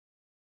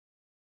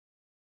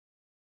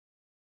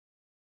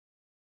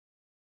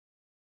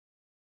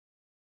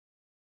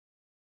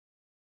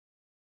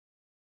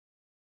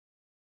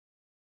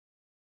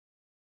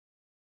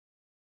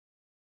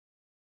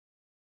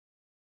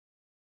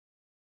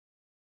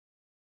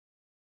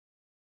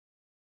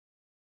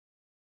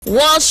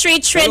Wall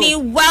Street Trini,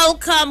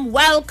 welcome,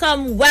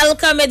 welcome,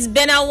 welcome. It's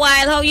been a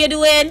while. How you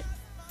doing?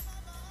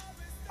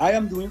 I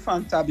am doing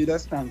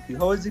fantabulous, thank you.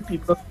 How is the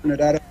people of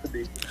Trinidad and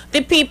Tobago?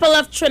 The people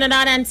of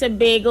Trinidad and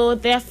Tobago,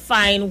 they're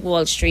fine,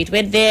 Wall Street.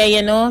 We're there,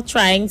 you know,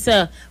 trying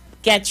to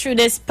get through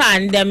this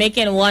pandemic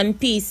in one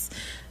piece.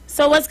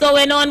 So what's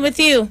going on with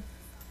you?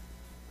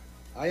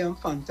 I am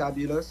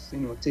fantabulous,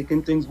 you know,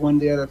 taking things one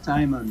day at a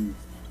time, and,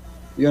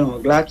 you know,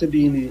 glad to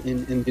be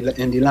in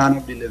the land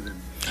of the living.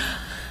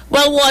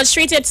 Well, Wall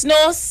Street, it's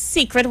no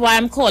secret why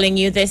I'm calling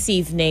you this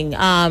evening.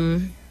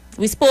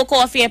 We spoke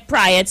off here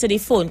prior to the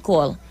phone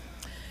call.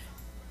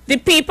 The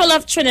people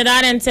of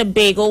Trinidad and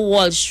Tobago,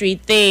 Wall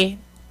Street, they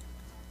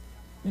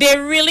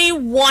really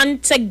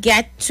want to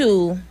get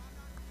to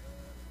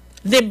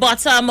the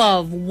bottom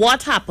of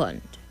what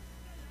happened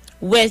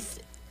with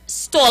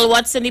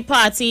stalwarts in the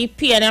party,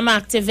 PNM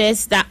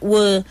activists that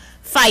were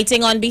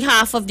fighting on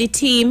behalf of the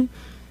team.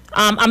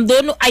 I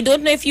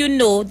don't know if you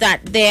know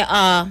that there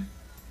are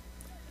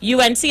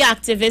UNC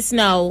activists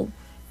now,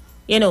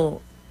 you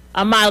know,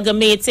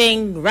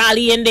 amalgamating,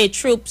 rallying their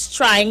troops,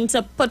 trying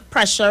to put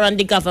pressure on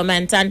the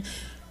government. And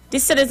the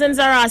citizens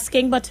are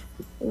asking, but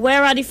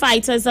where are the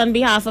fighters on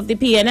behalf of the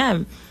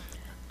PNM?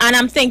 And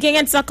I'm thinking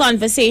it's a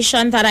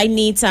conversation that I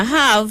need to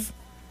have.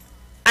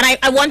 And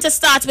I want to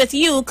start with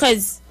you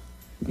because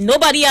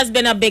nobody has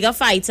been a bigger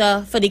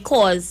fighter for the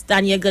cause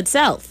than your good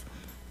self.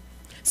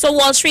 So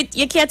Wall Street,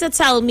 you care to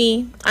tell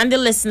me and the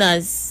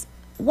listeners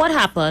what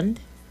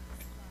happened?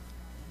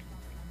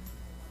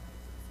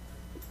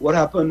 What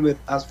happened with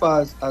as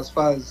far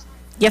as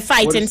your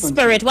fighting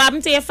spirit? What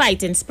happened to your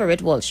fighting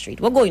spirit, Wall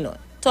Street? What going on?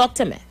 Talk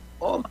to me.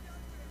 Oh,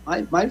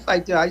 my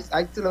fighter,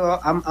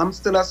 I'm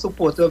still a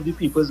supporter of the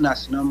People's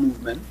National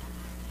Movement.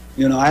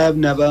 You know, I've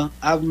never,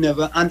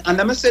 and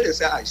let me say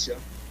this, Isha.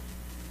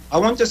 I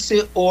want to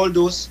say all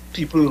those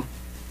people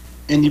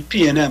in the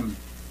PNM,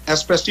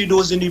 especially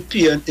those in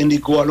the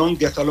Go Along,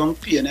 Get Along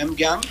PNM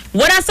gang.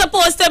 What I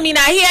supposed to mean?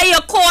 I hear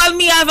you call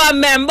me as a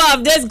member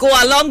of this Go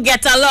Along,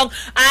 Get Along.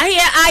 I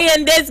hear I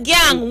in this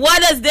gang.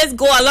 What does this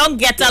Go Along,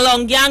 Get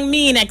Along gang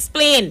mean?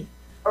 Explain.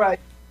 All right,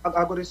 I'm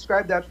going to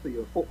describe that for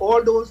you. For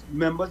all those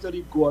members of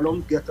the Go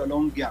Along, Get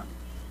Along gang,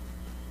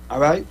 all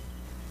right,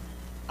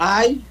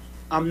 I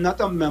am not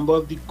a member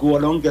of the Go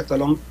Along, Get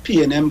Along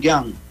PNM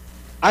gang.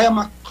 I am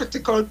a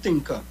critical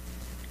thinker,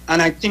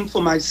 and I think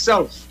for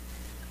myself.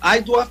 I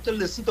do have to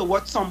listen to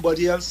what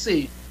somebody else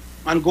say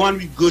and go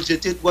and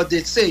regurgitate what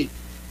they say.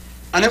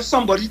 And if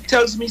somebody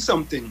tells me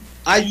something,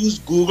 I use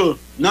Google,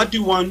 not the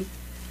one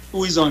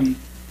who is on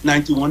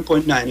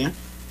 91.9, eh?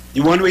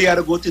 The one where you have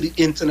to go to the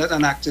internet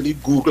and actually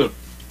Google.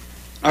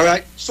 All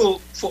right? So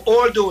for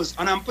all those,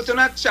 and I'm putting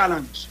a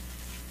challenge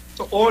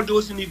to all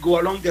those in the Go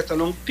Along, Get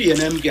Along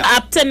PNM gang.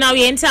 Up to now,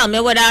 you ain't tell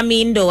me what I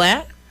mean though,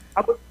 eh?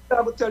 I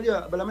will tell you,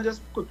 but let me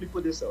just quickly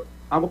put this out.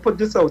 I will put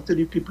this out to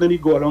the people in the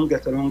Go Along,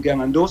 Get Along gang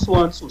and those who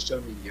are on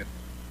social media.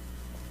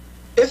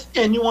 If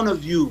any one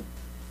of you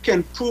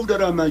can prove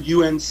that I'm a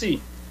UNC,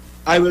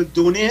 I will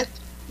donate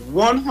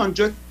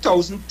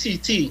 100,000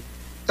 TT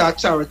to a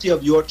charity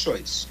of your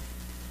choice.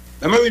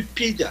 Let me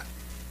repeat that.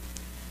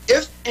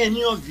 If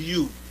any of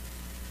you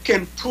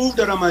can prove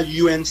that I'm a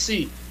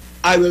UNC,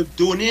 I will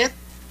donate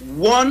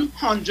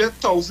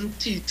 100,000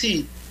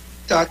 TT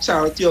to a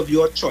charity of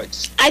your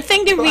choice. I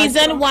think the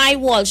reason why,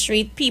 Wall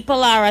Street,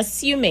 people are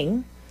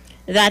assuming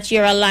that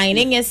you're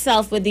aligning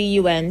yourself with the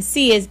UNC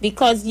is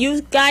because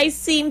you guys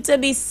seem to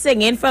be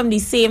singing from the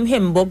same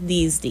hymn book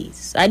these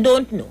days. I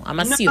don't know.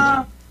 I'm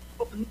assuming.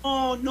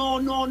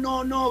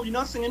 No. You're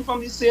not singing from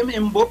the same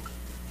hymn book.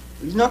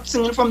 You're not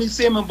singing from the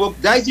same hymn book.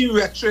 That is the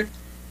rhetoric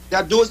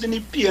that those in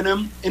the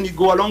PNM, in the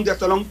Go Along,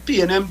 Get Along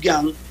PNM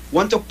gang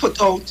want to put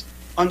out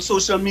on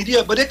social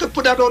media. But they could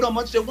put that out how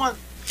much they want.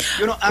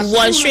 You know,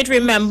 Wall Street,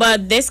 remember,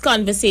 this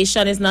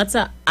conversation is not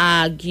to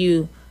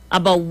argue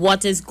about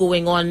what is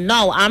going on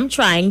now. I'm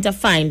trying to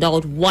find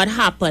out what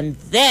happened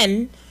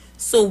then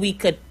so we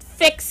could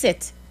fix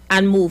it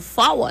and move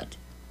forward.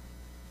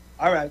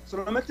 All right, so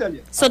let me tell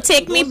you. So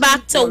take me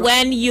back to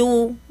when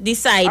you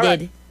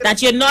decided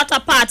that you're not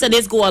a part of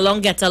this Go Along,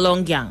 Get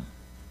Along gang.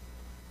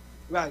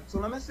 Right, so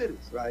let me say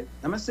this,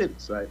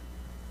 right?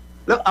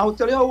 Look, I'll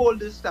tell you how all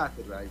this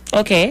started, right?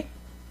 Okay.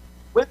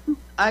 When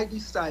I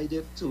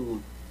decided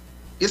to...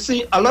 You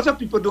see, a lot of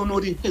people don't know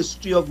the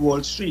history of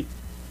Wall Street.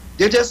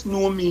 They just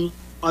know me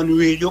on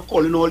radio,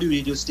 calling all the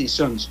radio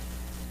stations.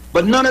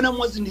 But none of them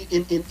was in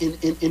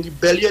the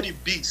belly of the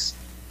beast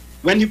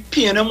when the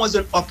PNM was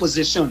in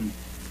opposition.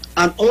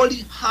 And all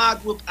the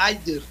hard work I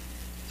did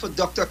for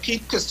Dr.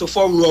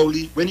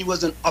 𝗧𝗲𝗏𝘆 when he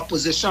was in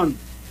opposition.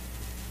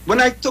 When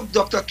I took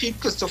Dr.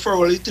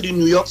 𝗧𝗲𝗏𝗏 to the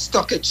New York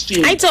Stock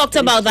Exchange. I talked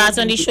about that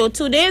on the show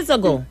 2 days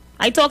ago.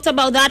 I talked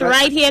about that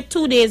right here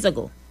 2 days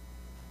ago.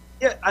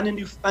 Yeah, and in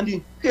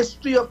the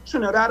history of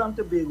Trinidad and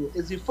Tobago,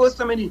 it's the first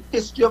time in the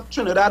history of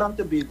Trinidad and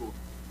Tobago,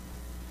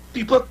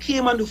 people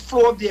came on the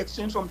floor of the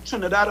exchange from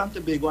Trinidad and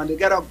Tobago and they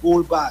get a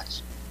gold badge.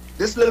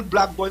 This little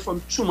black boy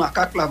from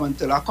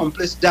𝗪𝗪𝗏𝗪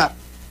accomplished that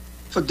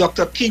for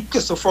Dr.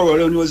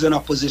 𝗧𝗲𝗏𝗏𝗏𝗏 when he was in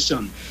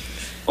opposition.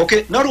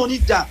 Okay, not only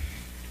that,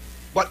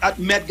 but at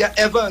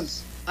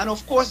𝗪𝗪𝐻𝑆. And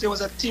of course, there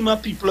was a team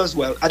of people as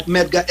well at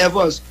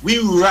𝗪𝗪𝐻𝑆. We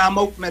ram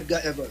out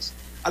𝗪𝗪𝐻𝑆.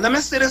 And let me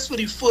say this for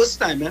the first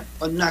time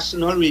on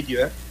national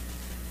radio.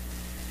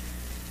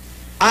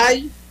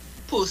 I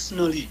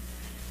personally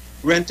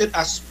rented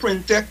a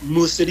Sprintec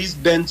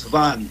Mercedes-Benz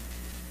van,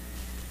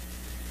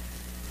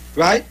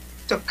 right,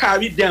 to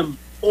carry them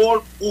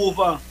all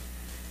over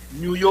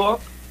New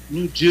York,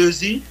 New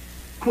Jersey,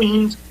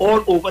 Queens,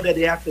 all over that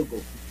they have to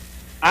go.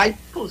 I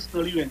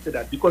personally rented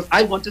that because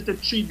I wanted to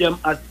treat them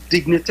as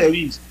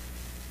dignitaries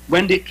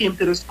when they came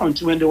to this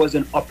country when there was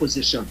an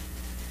opposition.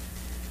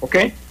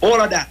 Okay?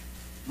 All of that.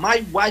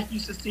 My wife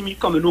used to see me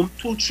coming home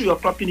 2, 3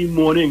 o'clock in the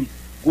morning,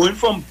 going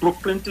from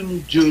Brooklyn to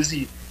New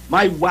Jersey.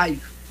 My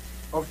wife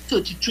of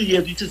 33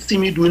 years used to see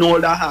me doing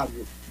all that hard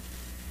work.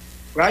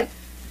 Right?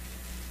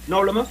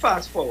 Now let me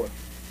fast forward.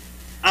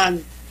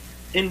 And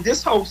in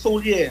this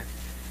household here,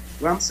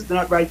 where I'm sitting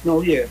at right now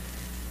here,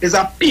 is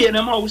a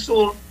PNM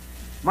household.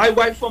 My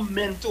wife from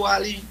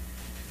𝗪𝗁𝗄𝐿𝐼.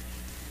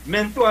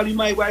 𝗪𝗁𝗄𝐿𝐼,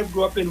 my wife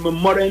grew up in. My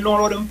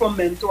mother-in-law, them from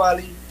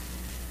𝗪𝗁𝗄𝐿𝐼.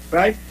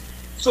 Right?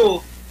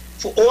 So,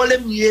 for all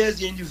them years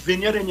you're in the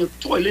vineyard and you're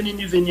toiling in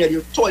the vineyard,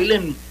 you're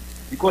toiling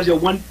because you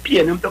want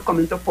PNM to come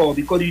into power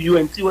because the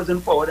UNC was in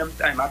power them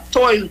time. I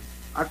toiled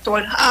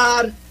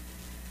hard,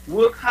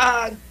 work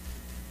hard,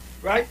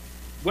 right?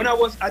 When I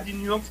was at the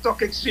New York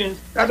Stock Exchange,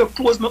 I had to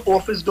close my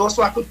office door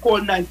so I could call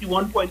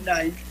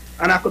 91.9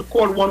 and I could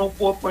call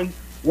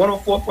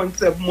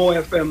 104.7 more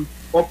FM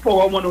or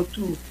Power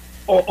 102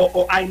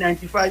 or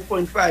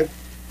I-95.5,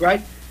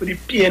 right? For the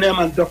PNM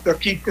and Dr.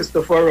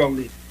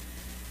 𝗧𝗂𝗲𝐿𝐼,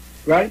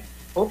 right?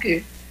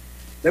 Okay,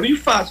 let me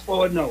fast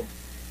forward now.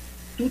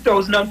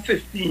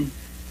 2015,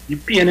 the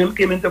PNM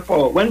came into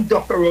power. When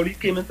Dr. Rowley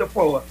came into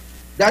power,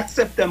 that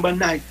September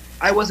night,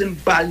 I was in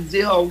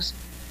Balze House,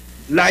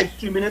 live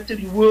streaming it to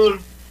the world.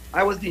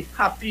 I was the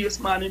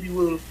happiest man in the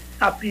world,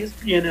 happiest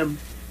PNM.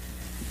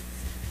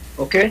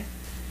 Okay?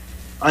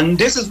 And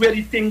this is where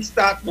the things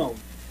start now.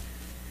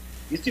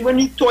 You see, when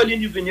you toil in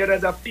the vineyard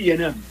as a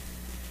PNM,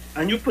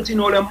 and you put in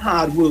all them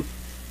hard work,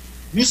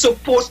 you're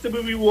supposed to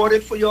be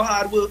rewarded for your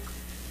hard work.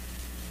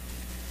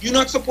 You're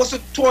not supposed to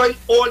toil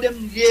all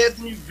them years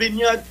in the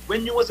vineyard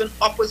when you was in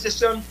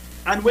opposition,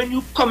 and when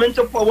you come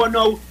into power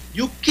now,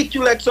 you kick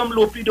you like some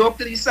lopey dog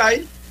to the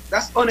side.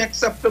 That's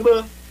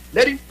unacceptable.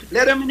 Let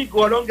them in the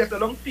go along, get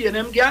along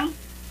PNM gang.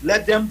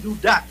 Let them do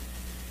that.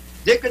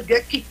 They could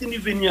get kicked in the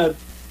vineyard.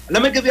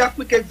 Let me give you a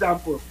quick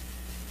example.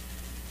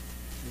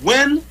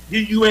 When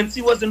the UNC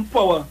was in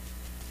power,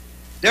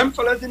 them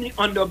fellas in the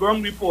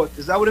underground report,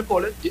 is that what they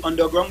call it? The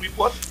underground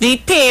report? The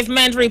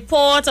pavement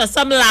report or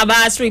some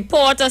Labas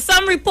report or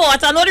some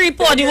report. I know the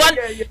report,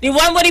 the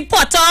one with the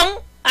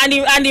potong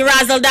and the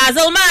razzle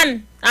dazzle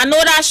man. I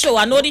know that show.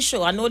 I know the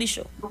show.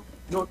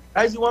 No,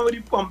 that's the one with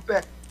the pump.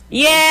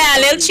 Yeah,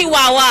 little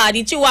Chihuahua,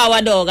 the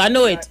Chihuahua dog. I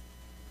know it.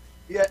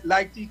 Yeah,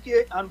 like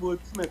TK and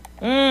Wordsmith.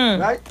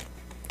 Right?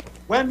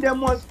 When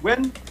them was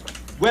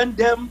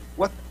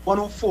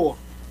 104,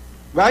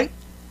 right?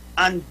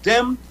 And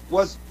them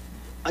was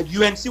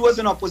UNC was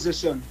in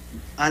opposition,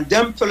 and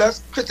them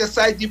fellas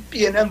criticized the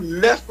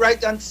PNM left,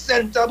 right, and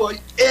center about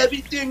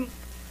everything.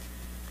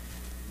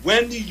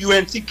 When the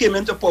UNC came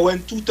into power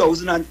in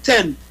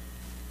 2010,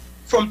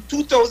 from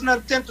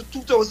 2010 to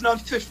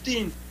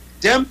 2015,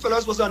 them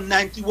fellas was on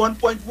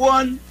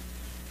 91.1,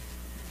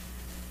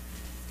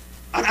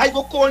 and I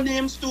go call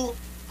names too.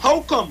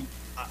 How come?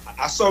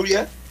 Sorry,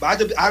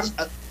 but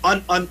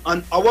on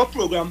our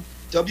program,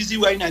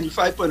 WZYE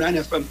 95.9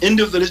 FM in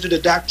the village with the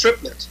dark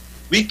triplets,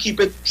 we keep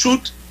it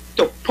truth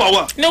to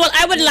power. No, well,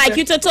 I would like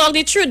you to talk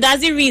the truth.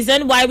 That's the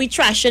reason why we're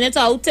trashing it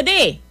out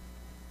today.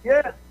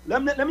 Yeah,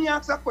 let me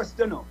ask a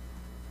question now.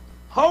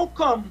 How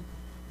come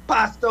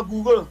Pastor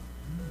Google,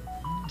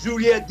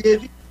 Julia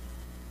Davis,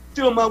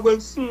 Thelma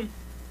Wilson,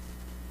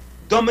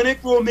 Dominic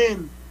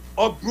Romaine,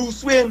 or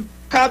Bruce Wayne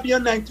can't be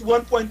on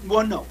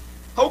 91.1 now?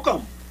 How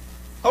come?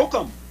 How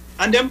come?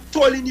 And them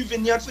toiling the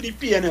vineyard for the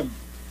PNM.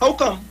 How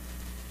come?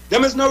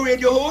 Them is no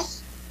radio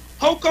host.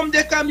 How come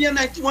they come here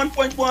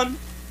 91.1?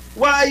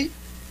 Why?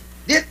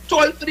 They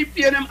toil for the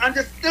PNM and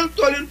they're still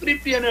toiling for the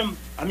PNM.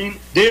 I mean,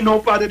 they know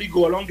part of the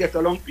go along, get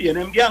along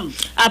PNM gang.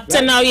 Up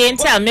to now, you ain't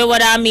tell me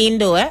what I mean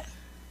though, eh?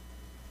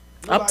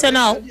 No, up to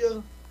now.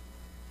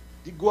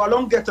 The go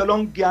along, get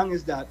along gang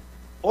is that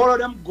all of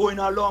them going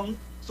along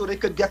so they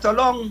could get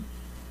along.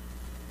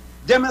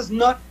 Them is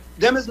not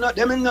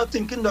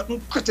thinking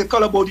nothing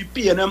critical about the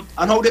PNM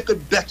and how they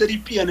could better the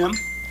PNM.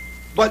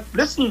 But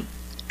listen,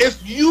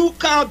 if you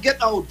can't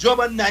get our job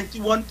at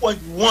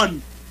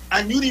 91.1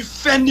 and you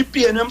defend the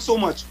PNM so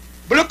much,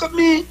 but look at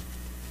me,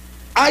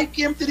 I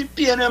came to the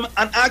PNM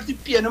and asked the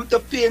PNM to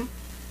paint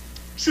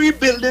 3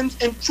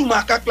 buildings in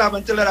𝗪𝗪𝗀𝗃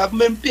until that have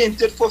been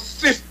painted for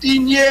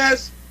 15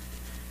 years.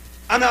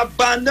 An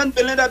abandoned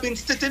building that have been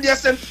sitting there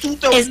since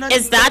 2000.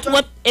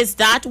 Is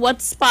that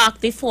what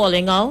sparked the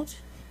falling out?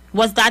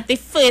 Was that the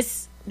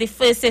first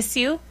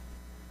issue?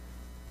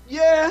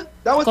 Yeah,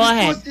 that was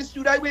first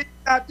issue that we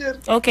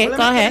started. Okay, go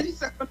ahead.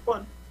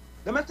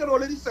 Let me tell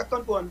you the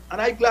second one,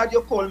 and I'm glad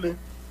you called me,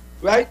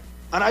 right?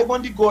 and I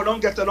want the Go Along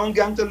Get Along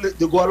gang to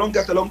the Go Along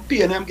Get Along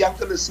PNM gang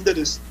to listen to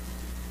this,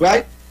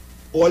 right?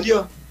 All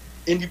you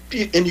in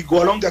the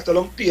Go Along Get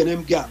Along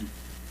PNM gang,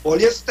 all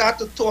you start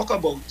to talk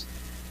about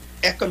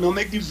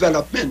economic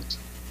development,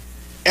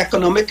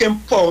 economic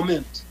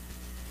empowerment,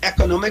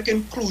 economic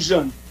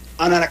inclusion,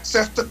 and an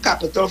access to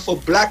capital for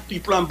black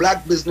people and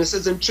black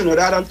businesses in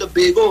Trinidad and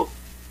Tobago.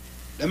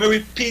 Let me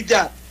repeat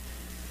that.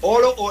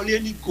 All you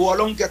in the Go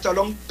Along Get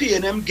Along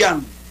PNM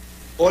gang,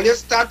 all you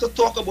start to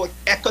talk about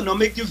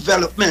economic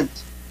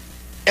development,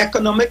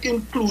 economic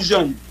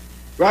inclusion,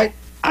 right?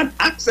 And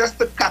access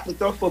to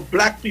capital for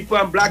black people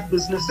and black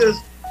businesses.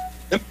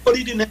 Let me put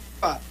it in the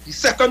next part. The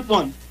second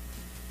one,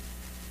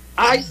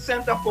 I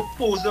sent a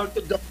proposal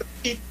to Dr.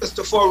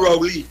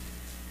 𝗲𝗃𝗲𝗍𝘆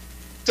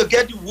to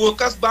get the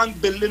Workers'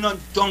 Bank building on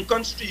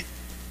Duncan Street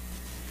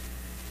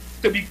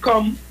to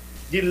become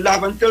the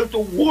𝗲𝗏𝘀𝗀𝗆 to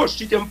Wall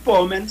Street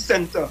Empowerment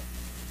Center.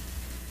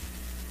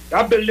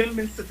 That building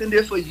been sitting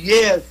there for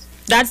years.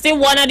 That's the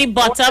one at the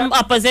bottom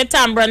opposite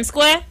Tambron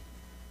Square?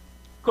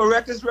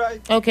 Correct, is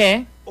right.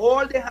 Okay.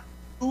 All they have to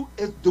do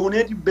is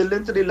donate the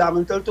building to the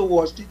𝗲𝗏𝘀𝗀𝗆 to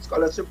Wall Street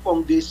Scholarship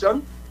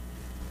Foundation,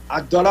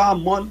 $1 a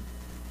month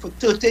for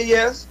 30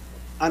 years,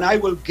 and I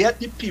will get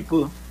the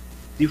people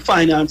the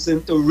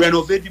financing to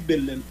renovate the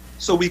building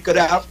so we could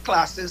have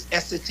classes,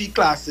 SAT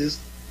classes,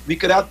 we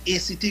could have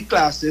ACT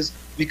classes,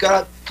 we could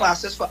have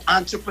classes for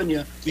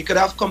entrepreneurs, we could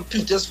have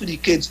computers for the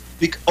kids,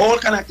 all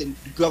kind of things.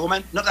 The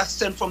government, not a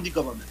cent from the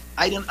government.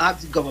 I didn't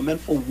ask the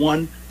government for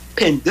one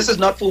penny. This is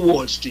not for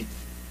Wall Street.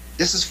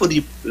 This is for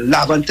the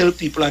𝗲𝗏𝘀𝗀𝗆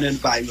people and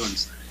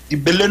environments. The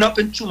building up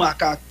in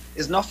𝗬𝗏𝗃𝗃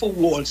is not for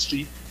Wall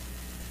Street.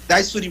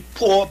 That's for the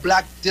poor,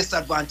 black,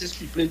 disadvantaged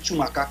people in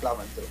𝗬𝗏𝗃𝗃,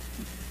 𝗲𝗏𝘀𝗀𝗆.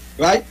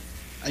 Right?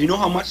 And you know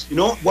how much? You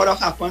know what has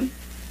happened?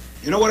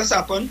 You know what has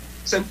happened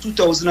since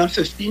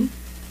 2015?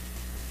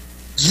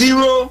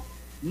 Zero,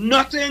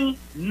 nothing,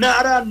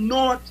 nada,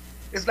 naught.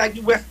 It's like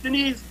the West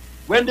Indies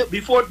when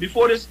before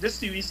this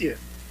series here.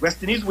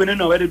 West Indies winning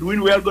now. They're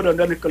doing real good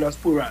under Nicholas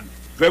Pooran.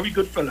 Very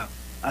good fella.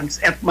 And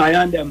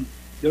𝗵𝗲𝗏 and them.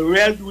 They're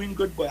real doing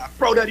good, boy. I'm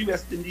proud of the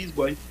West Indies,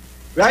 boy.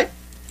 Right?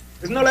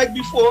 It's not like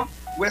before.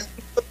 West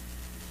Indies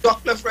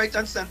duck left, right,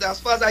 and center. As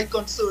far as I'm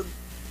concerned,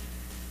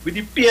 with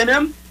the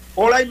PNM,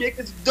 all I make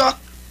is duck.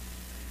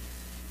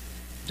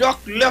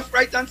 Duck left,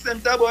 right, and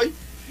center, boy.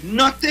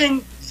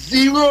 Nothing,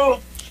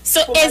 zero.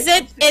 So is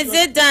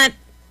it that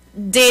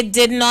they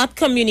did not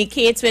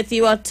communicate with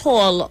you at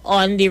all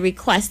on the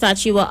request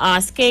that you were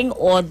asking,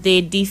 or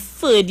they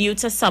deferred you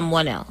to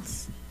someone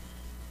else?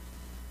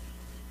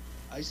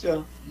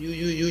 Isha,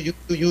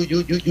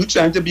 you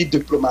trying to be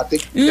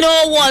diplomatic?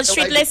 No, Wall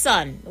Street,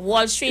 listen.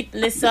 Wall Street,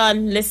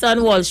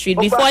 listen, Wall Street.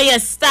 Before you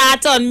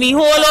start on me,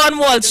 hold on,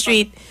 Wall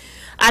Street.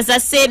 As I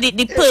said,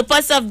 the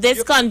purpose of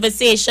this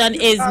conversation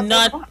is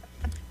not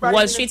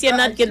Wall Street. You're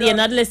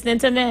not listening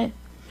to me.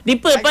 The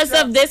purpose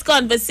of this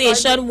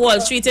conversation, Wall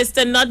Street, is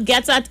to not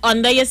get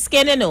under your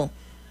skin, you know.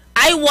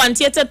 I want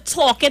you to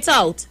talk it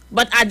out.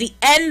 But at the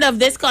end of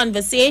this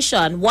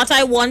conversation, what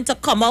I want to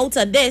come out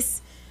of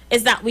this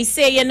is that we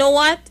say, you know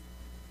what?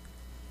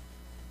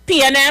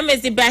 PNM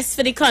is the best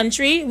for the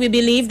country. We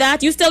believe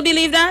that. You still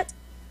believe that?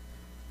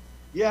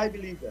 Yeah, I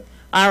believe that.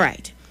 All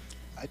right.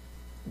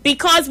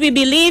 Because we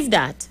believe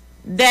that,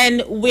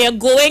 then we're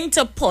going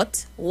to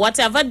put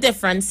whatever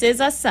differences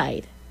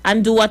aside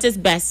and do what is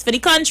best for the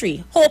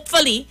country.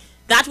 Hopefully,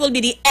 that will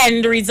be the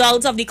end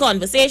result of the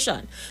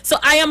conversation. So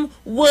I am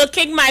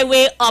working my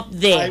way up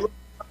there.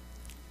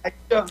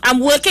 I'm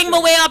working my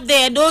way up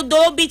there.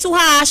 Don't be too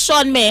harsh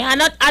on me.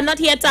 I'm not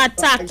here to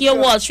attack your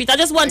Wall Street. I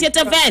just want you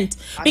to vent,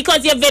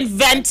 because you've been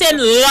venting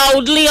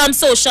loudly on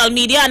social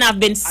media and I've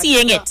been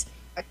seeing it.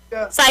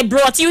 So I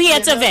brought you here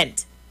to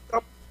vent.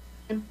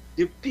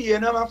 The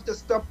PNM have to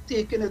stop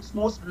taking its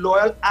most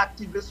loyal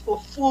activists for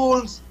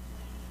fools.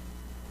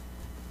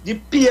 The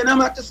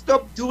PNM have to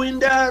stop doing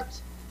that.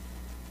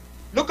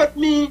 Look at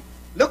me.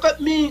 Look at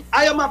me.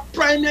 I am a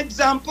prime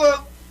example.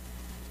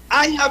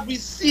 I have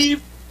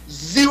received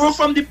zero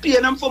from the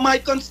PNM for my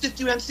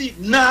constituency.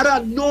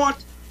 Nada,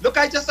 not. Look,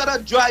 I just had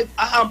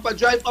a hamper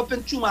drive up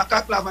in 𝗬𝗏𝗃𝗃,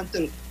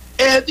 𝗲𝗏𝘀𝗀𝗆.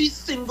 Every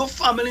single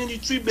family in the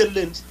 3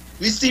 buildings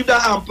received a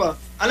hamper.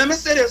 And let me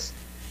say this,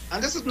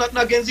 and this is nothing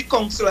against the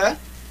councillor.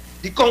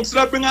 The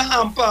councillor bring a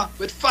hamper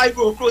with 5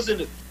 okros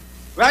in it,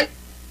 right?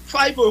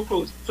 5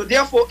 okros. So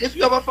therefore, if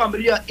you have a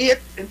family of 8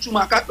 in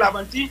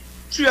𝗬𝗏𝗃𝗃, 𝗲𝗏𝘀𝗀𝗆,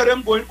 3 of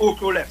them going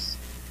okro less,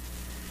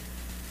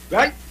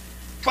 right?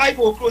 5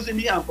 okros in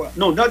the hamper.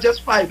 No, not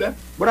just 5,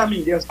 But I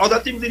mean, there's other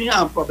things in the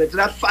hamper, but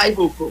that's 5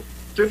 okro.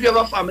 So if you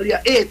have a family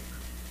of 8,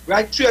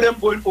 right, 3 of them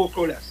going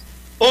okro less.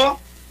 Or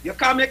you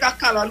can't make a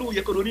kalalu,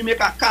 you could only make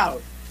a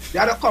kal. They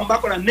have to come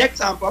back on the next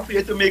hamper for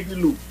you to make the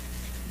lu.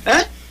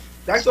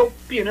 That's how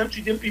PNM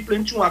treating people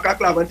in 𝗬𝗏𝗃𝗃,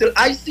 𝗲𝗏𝘀𝗀𝗆. Until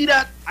I see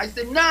that, I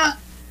say, nah,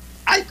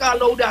 I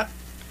can't allow that.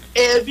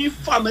 Every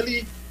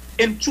family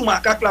in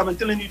𝗬𝗏𝗃𝗃,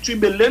 𝗲𝗏𝘀𝗀𝗆 in the 3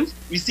 buildings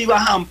receive a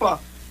hamper.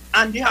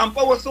 and the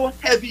hamper was so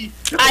heavy.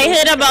 I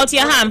heard about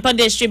your hamper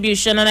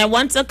distribution, and I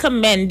want to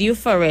commend you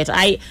for it.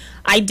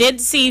 I did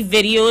see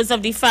videos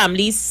of the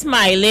family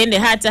smiling. They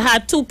had to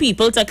have 2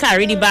 people to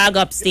carry the bag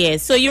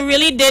upstairs. So you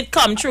really did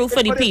come through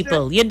for the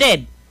people. You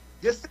did.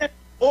 They said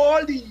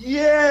all the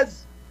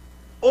years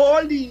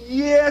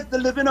they're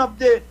living up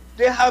there,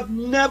 they have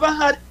never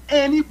had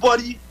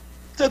anybody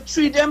to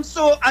treat them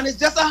so, and it's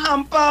just a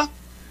hamper.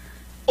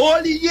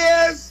 All the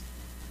years,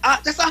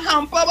 just a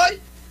hamper, boy.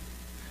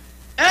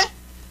 Eh?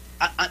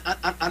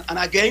 And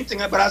again,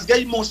 but I get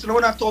emotional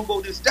when I talk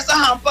about this. Just a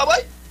hamper,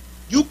 boy.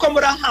 You come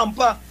with a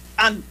hamper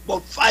and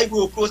about 5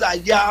 workers a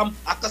yam,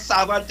 a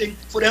cassava and thing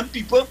for them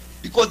people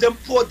because them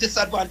poor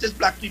disadvantaged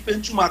black people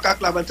in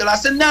𝗧𝗂𝗲𝗏𝘆. I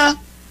said, nah,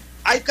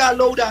 I can't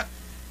allow that.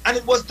 And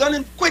it was done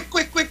in quick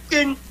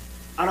thing.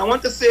 And I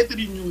want to say to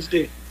the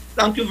Newsday,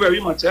 thank you very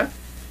much. The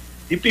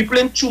people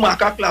in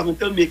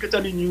𝗧𝗂𝗲𝗏𝘆 make it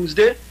on the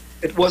Newsday.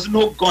 It was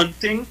no gun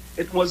thing.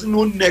 It was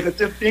no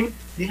negative thing.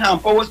 The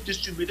hamper was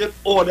distributed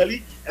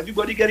orderly.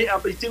 Everybody get it.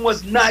 Everything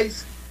was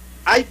nice.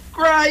 I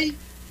cry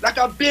like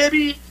a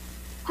baby.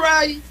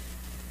 Cry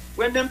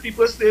when them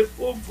people say,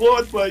 oh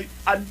God, boy,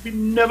 and we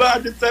never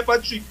had this type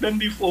of treatment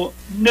before.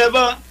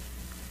 Never.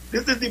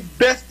 This is the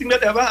best thing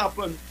that ever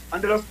happened.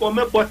 And they just call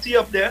me 𝗲𝗏𝘀𝗲𝗏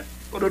up there.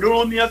 But they don't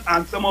know me as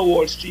Answer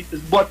Wall Street.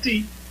 It's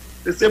𝗲𝗏𝘀𝗏𝗏.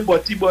 They say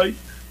𝗲𝗏𝗀, boy.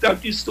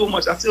 Thank you so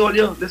much. I say, oh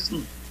yeah,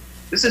 listen.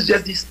 This is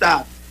just the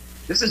start.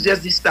 This is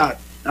just the start.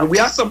 And we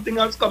have something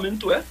else coming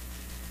to it.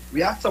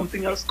 We have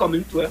something else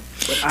coming to it.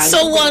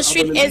 So Wall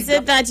Street, is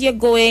it that you're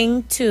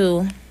going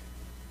to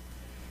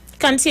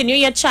continue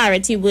your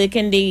charity work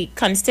in the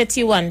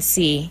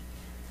constituency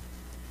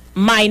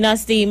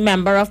minus the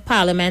member of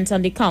parliament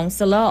and the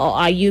councillor, or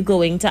are you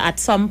going to at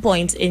some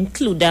point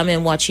include them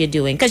in what you're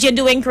doing? Because you're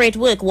doing great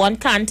work. One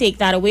can't take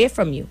that away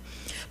from you.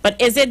 But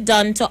is it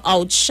done to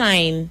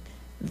outshine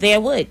their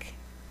work?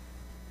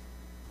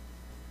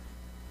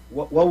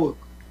 What work?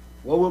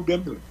 What work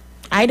them doing?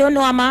 I don't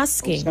know, I'm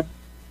asking.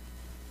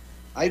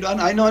 I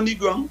know on the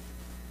ground.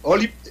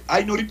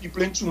 I know the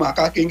people in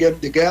𝗧𝗂𝗏𝗏𝘏 can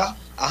get the girl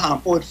a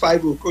hamper with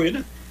 5 workers in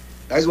it.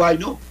 That's why I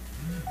know.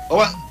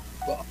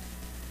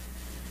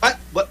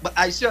 But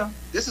Isha,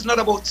 this is not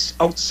about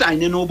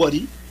outshining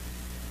nobody.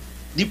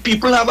 The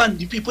people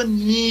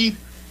need.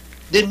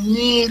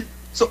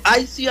 So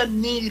I see a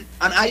need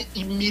and I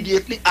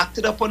immediately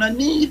acted upon a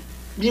need.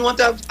 I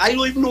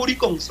don't even know the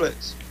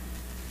councillors.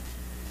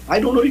 I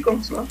don't know the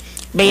councillor.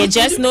 But you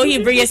just know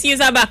he bring, you see he's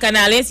a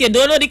bacchanalist. You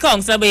don't know the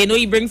councillor, but you know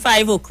he bring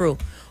 5 okro.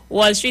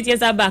 Wall Street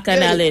is a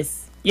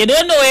bacchanalist. You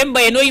don't know him,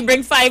 but you know he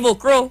bring 5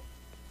 okro.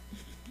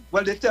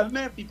 Well, they tell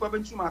me, people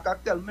in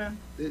𝗧𝗂𝗏𝗏𝘏 tell me,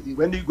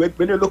 when they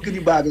look in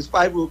the bag, it's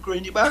 5 okro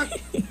in the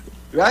bag.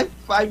 Right?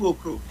 5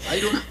 okro. I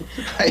don't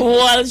know.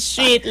 Wall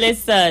Street,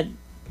 listen.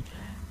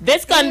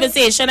 This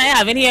conversation I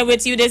have in here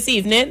with you this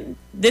evening,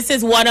 this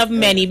is one of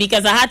many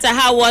because I had to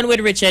have one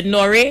with Richard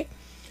Norrie.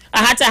 I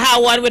had to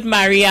have one with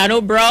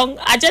Mariano Brown.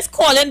 I just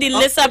call in the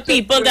list of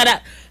people that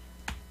are...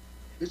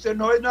 Richard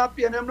Norrie not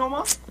PNM no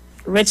more?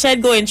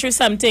 Richard going through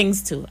some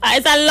things too.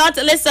 It's a lot,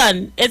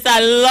 listen, it's a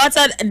lot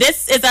of...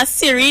 This is a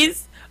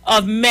series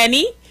of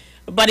many,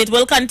 but it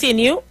will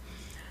continue.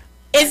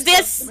 Is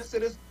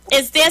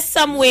there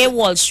some way,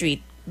 Wall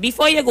Street,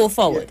 before you go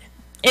forward,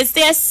 is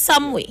there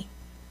some way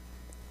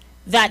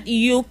that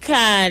you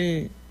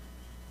can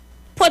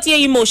put your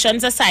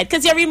emotions aside?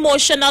 Because you're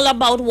emotional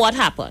about what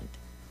happened.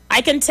 I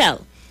can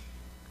tell.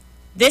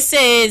 This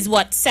is,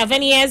 what,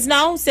 7 years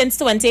now, since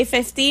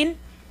 2015?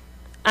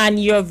 And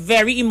you're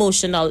very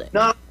emotional.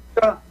 No,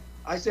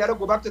 I said to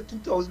go back to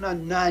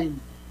 2009.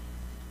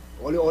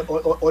 All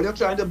you're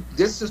trying to...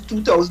 This is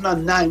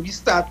 2009.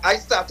 I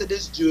started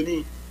this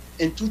journey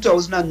in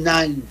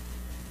 2009.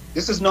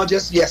 This is not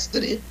just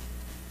yesterday.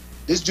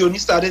 This journey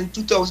started in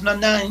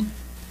 2009.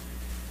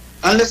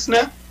 And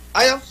listener,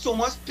 I have so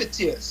much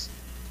pictures,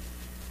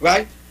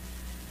 right,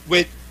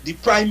 with the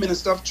Prime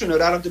Minister of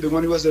Trinidad and Tobago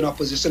when he was in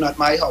opposition at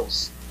my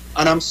house.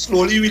 And I'm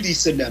slowly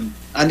releasing them.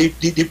 And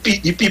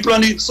the people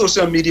on the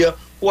social media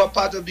who are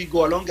part of the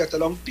Go Along, Get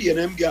Along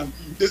PNM gang,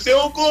 they say,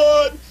 oh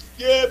God,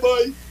 yeah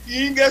boy, you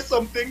didn't get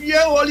something.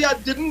 Yeah, all you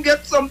didn't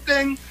get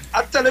something.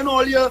 I'm telling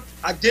all you,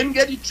 I didn't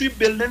get the 3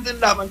 buildings in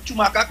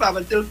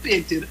𝗧𝗂𝗏𝗏𝗏𝘏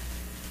painted.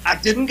 I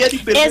didn't get the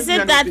buildings. Is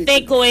it that they're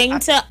going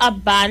to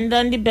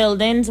abandon the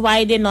buildings?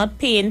 Why they're not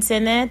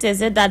painting it?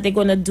 Is it that they're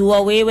going to do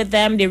away with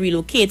them? They're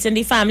relocating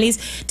the families?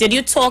 Did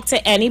you talk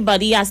to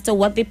anybody as to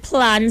what the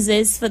plans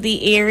is for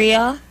the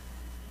area?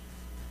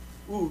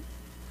 Ooh.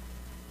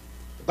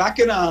 Back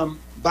in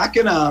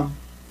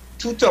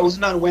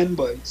 2001,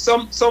 boy,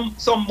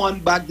 someone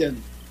back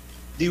then,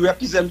 the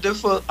representative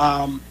for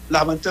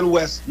Laventille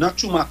West, not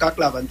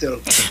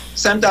𝗧𝗂𝗏𝗏𝗏𝘏,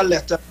 sent a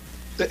letter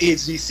to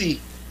HDC.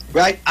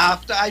 Right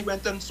after I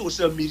went on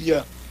social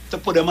media to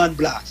put them on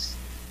blast.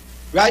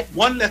 Right?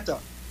 One letter.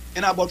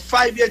 In about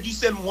 5 years, you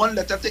send one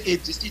letter to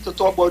HDC to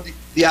talk about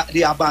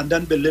the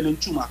abandoned building in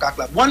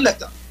𝗧𝗂𝗏𝗏𝗏𝘏.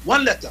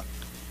 One letter.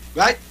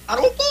 Right? And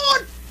oh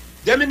God,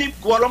 them in the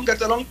Go Along,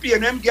 Get Along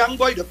PNM gang,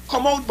 boy, they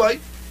come out, boy.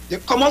 They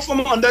come out from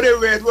under the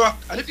red rock.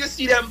 And if you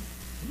see them,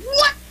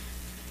 what?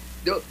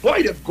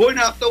 Boy, they're going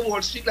after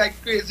Wall Street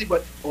like crazy,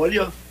 but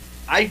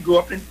I grew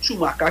up in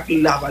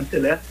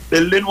𝗧𝗂𝗲𝗍𝗆,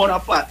 building one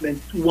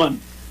apartment, 2-1.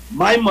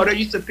 My mother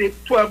used to pay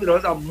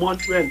 $12 a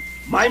month rent.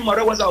 My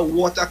mother was a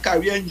water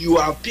carrier in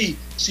URP.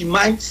 She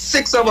mined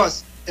 6 of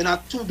us in a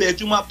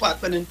 2-bedroom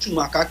apartment in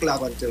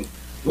𝗧𝗂𝗲𝗍𝗆.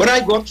 When I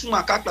go up to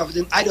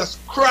𝗧𝗂𝗲𝗍𝗆, I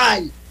just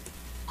cry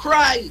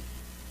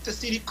to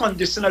see the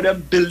condition of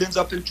them buildings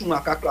up in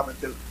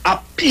𝗧𝗂𝗲𝗍𝗆. A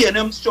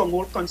PNM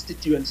stronghold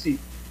constituency.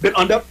 Been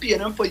under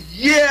PNM for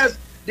years.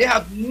 They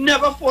have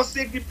never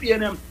forsaken the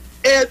PNM.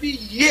 Every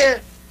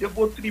year they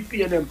vote for the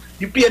PNM.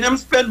 The PNM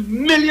spend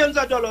millions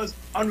of dollars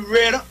on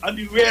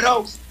the Red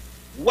House,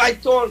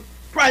 Whitehall,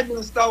 Prime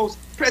Minister House,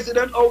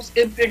 President House,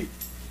 anything.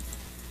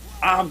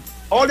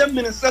 All the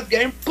ministers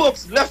getting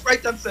perks left,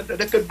 right, and center.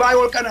 They could buy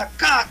all kind of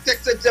car,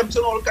 tax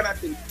exemption, all kind of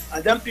things.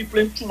 And then people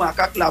in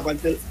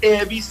𝗧𝗂𝗲𝗍𝗆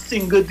every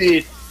single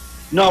day.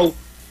 Now,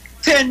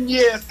 10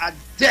 years, a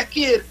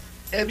decade,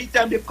 every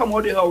time they come out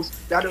of the house,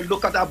 they have to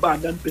look at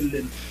abandoned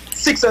building.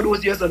 6 of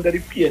those years under the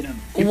PNM.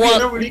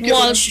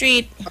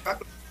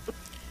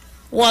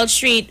 Wall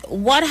Street,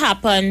 what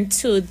happened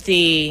to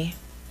the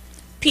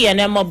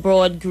PNM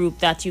Abroad group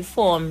that you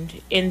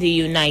formed in the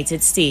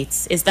United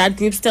States? Is that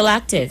group still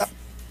active?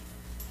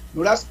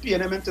 No, that's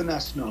PNM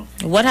International.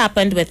 What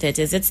happened with it?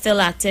 Is it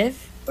still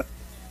active?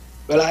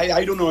 Well,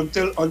 I don't know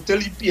until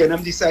the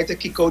PNM decided to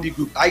kick out the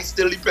group. I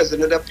still the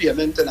president of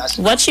PNM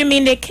International. What you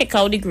mean they kick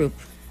out the group?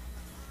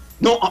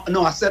 No,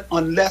 I said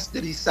unless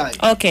they decide.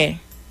 Okay.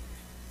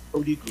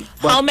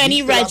 How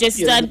many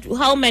registered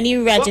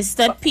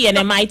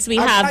PNMites we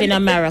have in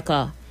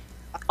America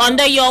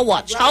under your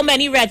watch? How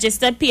many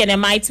registered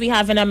PNMites we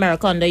have in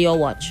America under your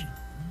watch?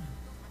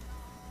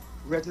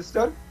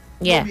 Registered?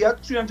 Yeah. So we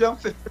have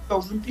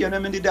 350,000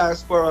 PNM in the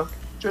diaspora.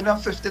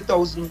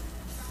 350,000,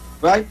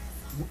 right?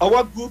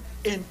 Our group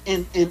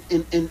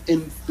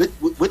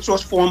which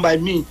was formed by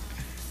me,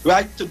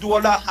 right, to do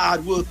all that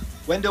hard work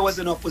when there was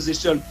an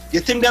opposition. You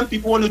think them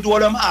people want to do all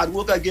them hard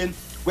work again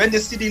when they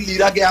see the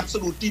leader get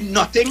absolutely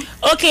nothing?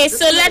 Okay,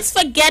 so let's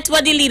forget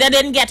what the leader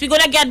didn't get. We're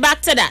going to get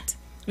back to that.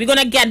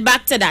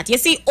 You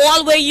see,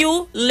 all where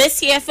you list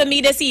here for me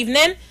this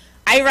evening,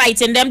 I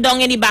writing them down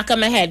in the back of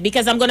my head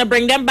because I'm going to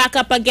bring them back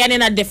up again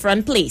in a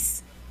different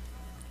place.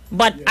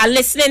 But yeah. I'm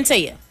listening to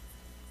you.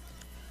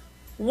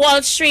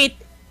 Wall Street,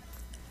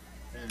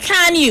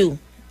 can you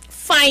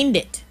find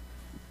it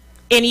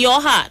in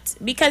your heart?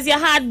 Because your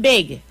heart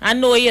big. I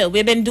know you.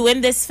 We've been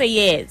doing this for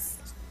years.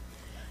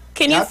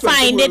 Can you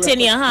find it in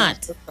your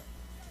heart?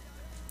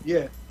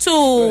 Yeah.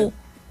 To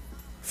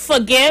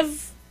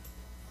forgive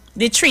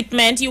the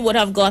treatment you would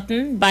have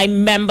gotten by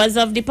members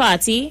of the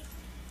party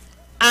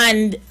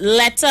and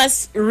let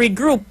us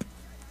regroup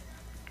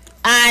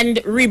and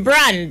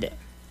rebrand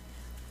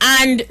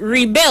and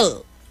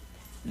rebuild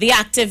the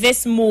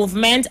activist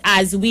movement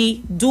as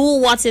we do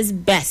what is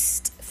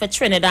best for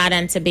Trinidad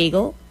and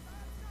Tobago?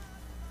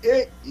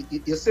 Hey,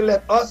 you still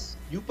let us.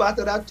 You part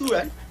of that too,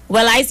 right?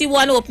 Well, I see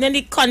one opening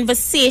the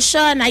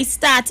conversation. I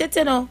started,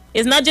 you know.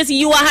 It's not just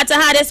you I had to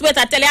have this with.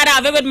 I tell you, I'd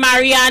have it with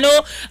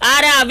Mariano.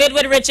 I'd have it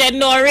with Richard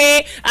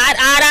Norrie.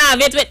 I'd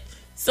have it with...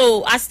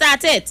 So, I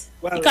started.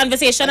 Well, the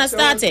conversation has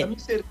started. Let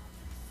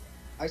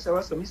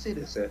me say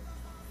this,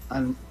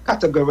 and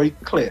categorically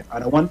clear,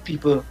 and I want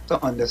people to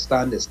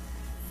understand this.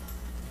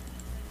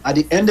 At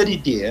the end of the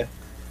day,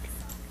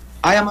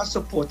 I am a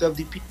supporter of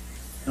the people.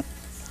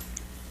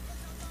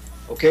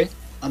 Okay?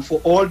 And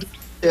for all the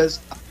years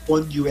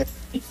on US,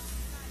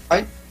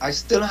 right? I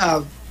still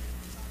have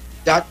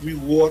that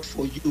reward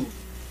for you.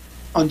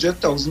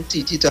 100,000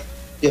 TT to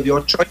give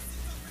your choice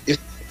if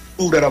you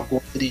prove that I've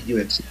gone to the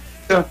UNC.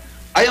 So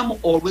I am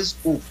always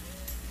open,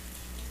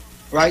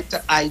 right,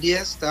 to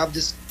ideas, to have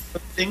this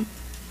thing,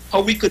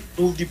 how we could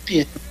move the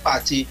PNM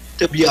party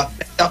to be a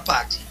better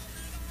party.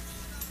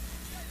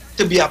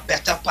 To be a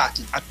better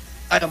party.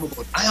 I am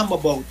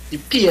about the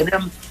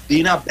PNM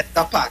being a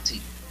better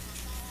party.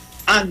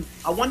 And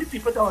I want the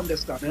people to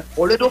understand,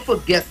 although don't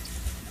forget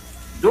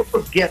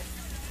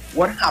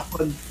what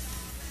happened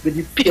with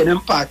the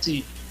PNM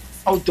party,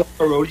 how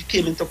𝗹𝗶𝘀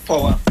came into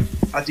power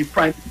as the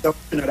Prime Minister of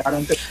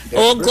Trinidad.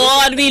 Oh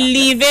God, we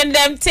leaving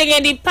them thing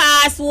in the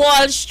past,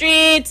 Wall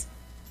Street.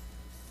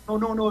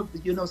 No.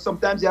 You know,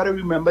 sometimes you have to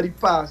remember the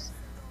past.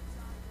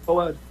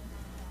 Forward.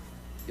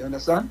 You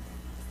understand?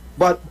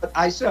 But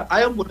Isha,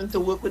 I am willing to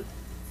work with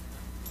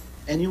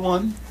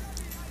anyone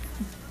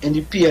in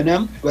the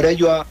PNM, whether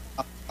you are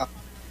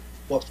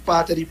was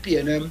part of the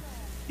PNM,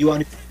 you on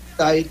the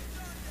side,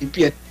 the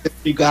PNM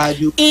regard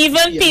you.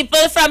 Even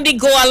people from the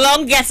Go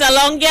Along, Get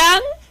Along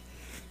gang?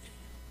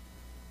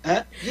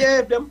 Yeah,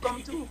 if them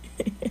come too.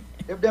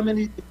 if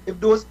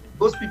those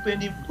people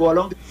in the Go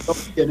Along, Get Along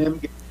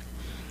PNM gang,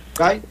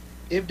 right?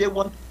 If they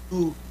want to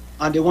do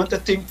and they want to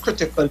think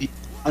critically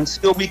and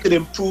see how we could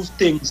improve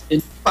things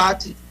in the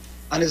party,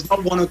 and it's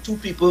not 1 or 2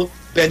 people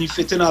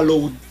benefiting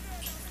alone,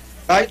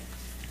 right?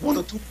 1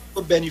 or 2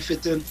 people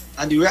benefiting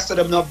and the rest of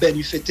them not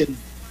benefiting,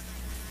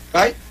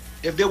 right?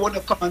 If they want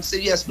to come and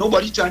say, yes,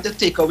 nobody trying to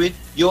take away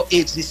your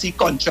HDC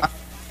contract,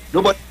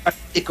 nobody trying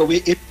to take away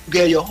if you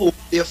get your home,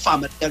 their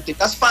family health.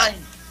 That's fine.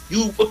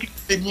 You work in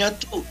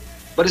vineyard too.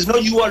 But it's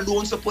not you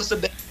alone supposed to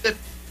benefit.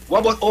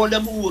 What about all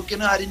them who working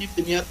hard in the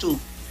vineyard too?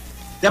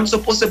 Them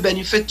supposed to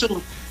benefit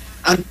too.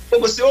 And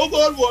people say, oh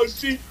God, Wall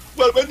Street,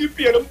 well, when the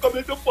PNM come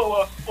into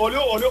power, all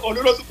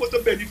you not supposed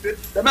to benefit.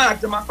 Let me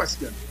ask them a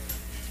question.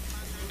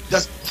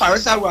 Does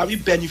Faris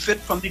Arawi benefit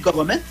from the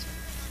government?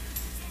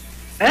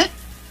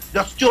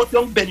 Does Stuart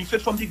Young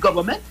benefit from the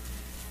government?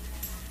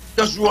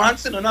 Does Rohan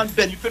Sinanan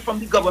benefit from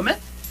the government?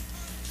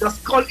 Does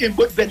Carl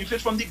Inwood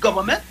benefit from the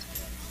government?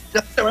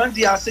 Does Terran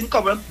Diasing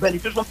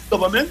benefit from the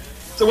government?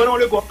 So when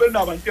only go up and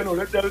down and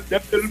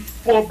let them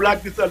poor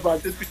black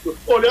disadvantaged people.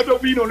 Oh, let them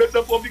win, let's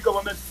support the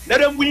government.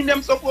 Let them win,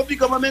 them support the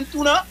government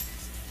too now.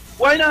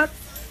 Why not?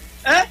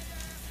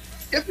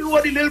 If you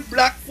want the little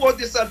black poor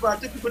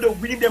disadvantaged people to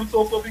win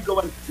themselves for the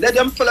government, let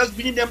them fellas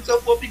win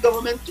themselves for the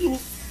government too.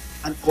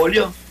 And all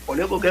you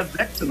go get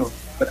back to know.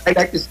 But I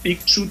like to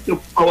speak truth to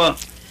power.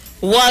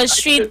 Wall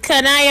Street,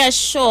 can I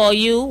assure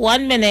you,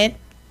 1 minute,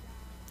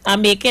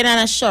 I'm making an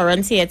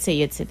assurance here to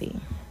you today.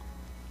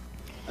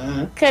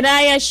 Can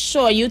I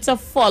assure you to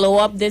follow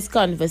up this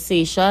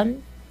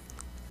conversation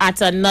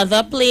at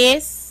another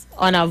place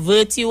on a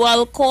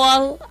virtual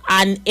call,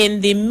 and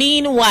in the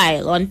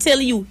meanwhile, until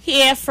you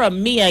hear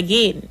from me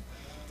again,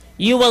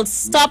 you will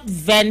stop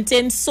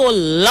venting so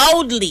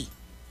loudly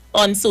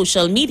on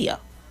social media?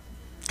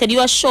 Can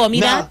you assure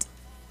me that?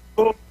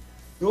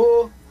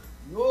 No,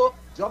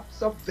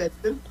 stop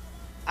venting.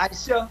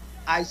 Isha,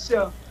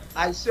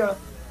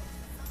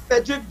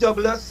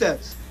 𝗪𝗶𝘀𝗀𝗆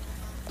says,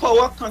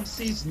 power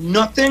concedes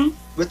nothing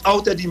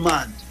without a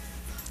demand.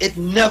 It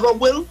never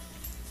will,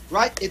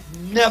 right? It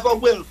never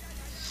will.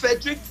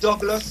 Frederick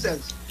Douglass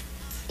says,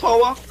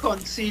 power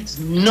concedes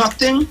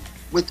nothing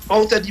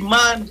without a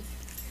demand,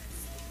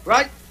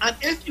 right? And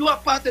if you are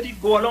part of the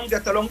go along,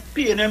 get along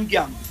PNM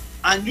gang,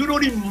 and you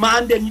don't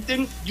demand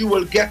anything, you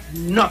will get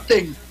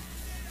nothing.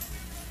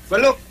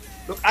 But look,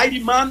 I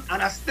demand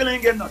and I still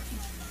ain't get nothing.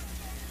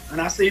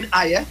 And I'm saying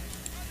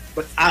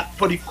but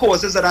for the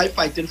causes that I'm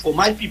fighting for,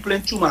 my people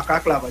in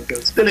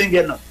𝗬𝗃𝗲𝗆 still ain't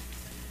get nothing.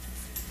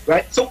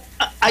 Right? So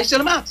I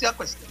shall ask you a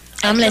question.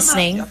 I'm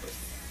listening.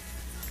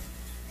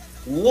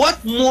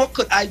 What more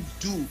could I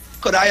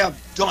have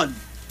done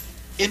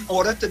in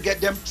order to get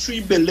them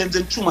 3 buildings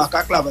in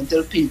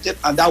𝗬𝗃𝗲𝗆 painted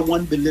and that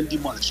 1 building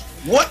demolished?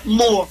 What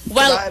more could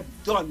I have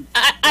done?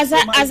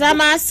 As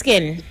I'm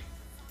asking,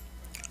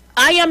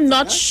 I am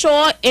not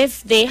sure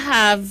if they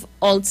have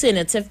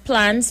alternative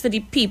plans for the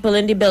people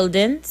in the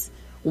buildings.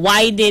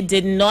 Why they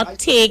did not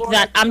take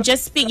that? I'm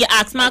just speaking. You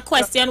asked my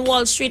question,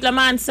 Wall Street. Let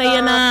me answer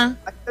you now.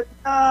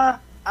 I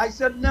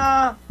said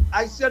nah.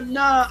 I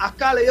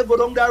can't let you go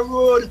down that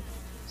road.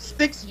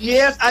 6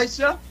 years,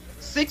 Isha.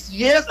 6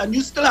 years, and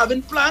you still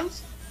having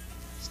plans?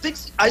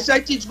 Isha, I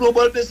teach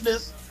global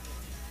business.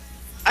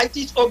 I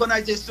teach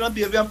organizational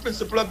behavior and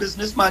principle of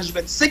business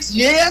management. 6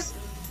 years,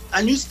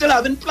 and you still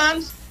having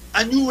plans?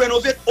 And you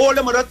renovate all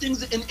them other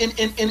things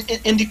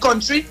in the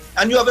country,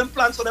 and you having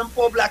plans for them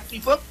poor black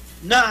people?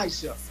 Nah,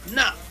 Isha.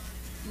 Nah.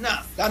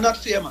 That's not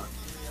fair, man.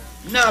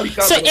 Nah,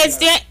 so is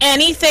there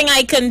anything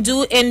I can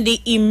do in the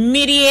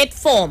immediate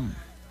form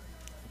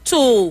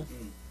to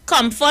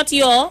comfort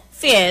your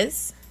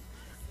fears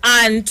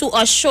and to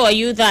assure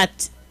you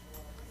that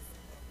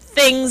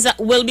things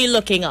will be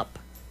looking up?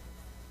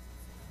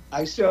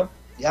 Isha,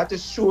 you have to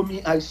show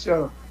me,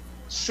 Isha.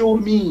 Show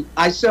me,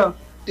 Isha.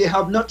 They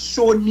have not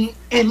shown me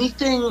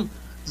anything.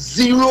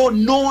 Zero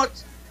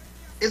note.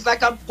 It's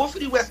like I'm going for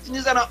the West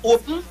Indies and I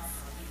open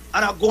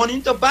and I'm going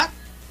into bat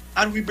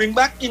and we bring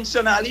back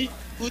Inshanali,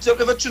 who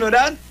took over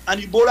Trinidad,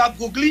 and the ball are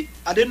googly.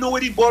 I didn't know where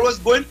the ball was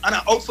going and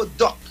I'm out for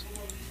duck.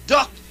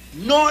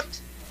 Not.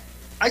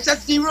 I said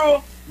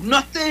zero.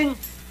 Nothing.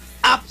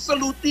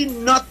 Absolutely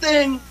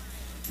nothing.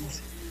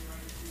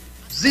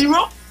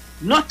 Zero.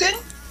 Nothing.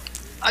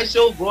 Isha,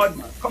 oh God,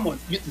 man. Come on.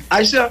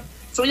 Isha.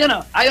 So,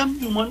 I am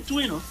human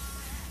too,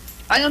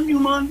 I am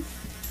human.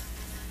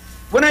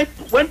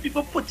 When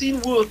people put in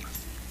work,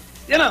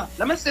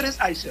 let me say this,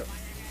 Isha.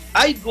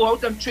 I go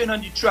out and train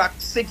on the track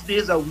 6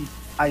 days a week,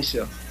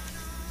 Isha.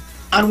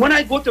 And when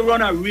I go to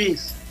run a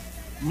race,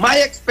 my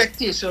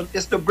expectation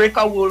is to break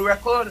a world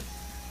record.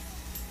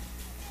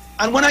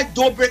 And when I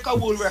don't break a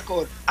world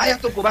record, I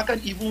have to go back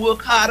and even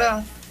work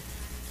harder.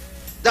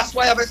 That's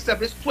why I've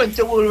established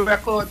 20 world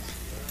records.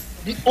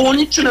 The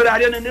only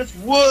Trinidadian in this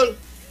world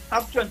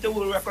have 20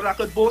 world records. I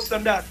could boast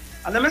on that.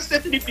 And let me say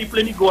to the people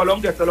in the go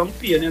along, get along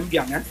PNM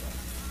gang, let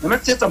me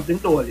say something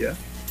to all you.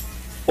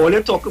 All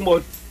you're talking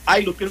about, I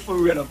looking for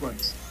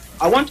relevance.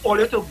 I want all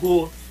you to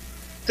go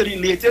to the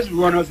latest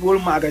Runners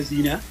World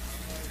magazine.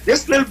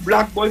 This little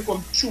black boy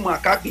from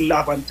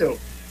𝗬𝗃𝗲𝗆𝗆,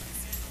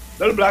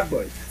 little black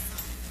boy,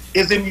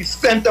 is in the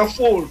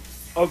centerfold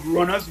of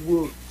Runners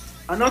World.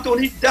 And not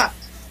only that,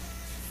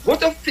 go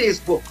to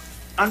Facebook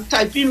and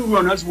type in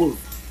Runners World.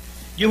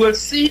 You will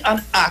see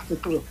an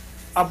article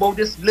about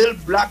this little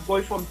black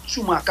boy from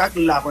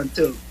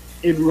𝗬𝗃𝗲𝗆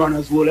in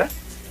Runners World.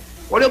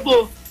 What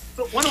about?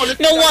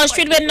 No, Wall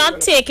Street, we're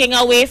not taking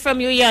away from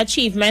you your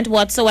achievement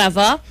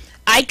whatsoever.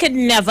 I could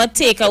never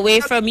take away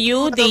from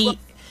you the...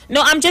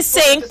 No, I'm just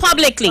saying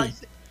publicly.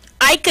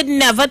 I could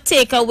never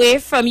take away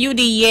from you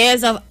the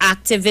years of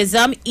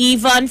activism,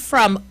 even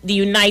from the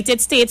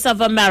United States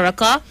of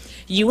America.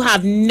 You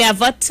have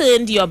never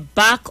turned your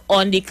back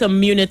on the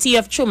community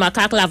of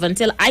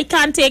𝗪𝗂𝗏𝘆. I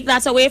can't take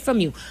that away from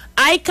you.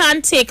 I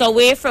can't take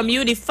away from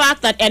you the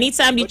fact that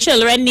anytime the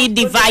children need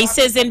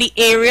devices in the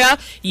area,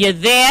 you're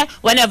there.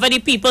 Whenever the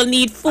people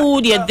need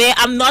food, you're there.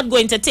 I'm not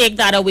going to take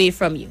that away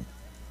from you.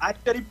 I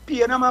tell the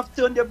PNM have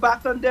turned their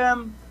back on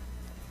them.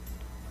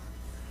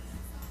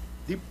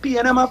 The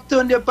PNM have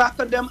turned their back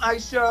on them,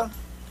 Isha.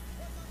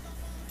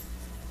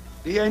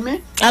 You hear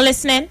me? I'm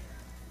listening.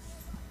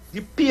 The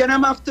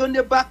PNM have turned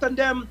their back on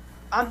them.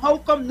 And how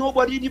come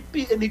nobody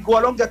in the go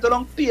along, get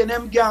along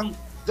PNM gang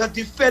that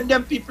defend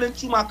them people in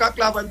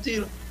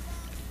𝗪𝗂𝗏𝘆?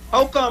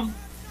 How come?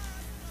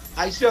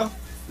 Isha,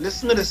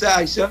 listen to this,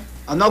 Isha.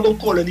 I'm not going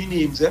to call any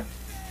names, eh?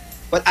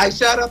 But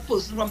Isha had a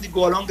person from the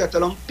go along, get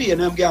along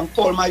PNM gang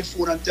call my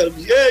phone and tell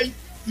me, hey,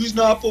 you're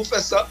not a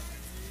professor.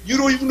 You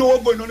don't even know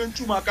what's going on in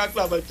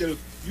𝗪𝗂𝗏𝘆.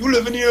 You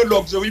live in a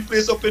luxury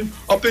place up in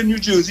New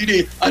Jersey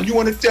there, and you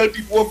want to tell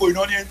people what's going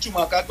on here in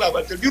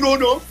𝗪𝗂𝗏𝘆. You don't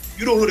know.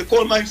 You don't know. They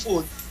call my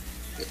phone.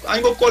 I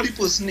ain't going to call the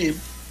person's name,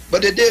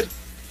 but they did.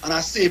 And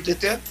I saved it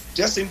there,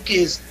 just in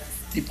case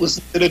the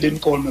person didn't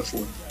call my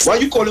phone. Why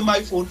are you calling my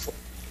phone for?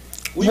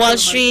 Wall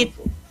Street,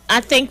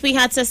 I think we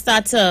had to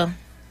start to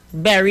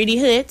bury the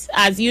hurt.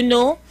 As you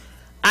know,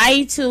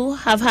 I too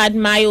have had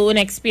my own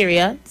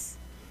experience.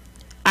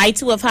 I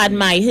too have had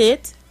my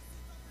hurt.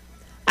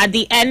 At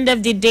the end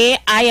of the day,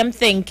 I am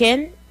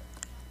thinking,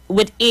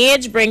 with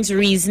age brings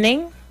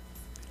reasoning.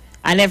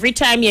 And every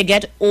time you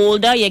get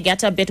older, you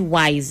get a bit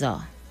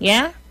wiser.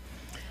 Yeah?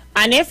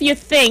 And if you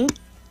think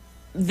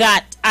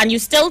that, and you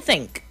still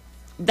think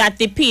that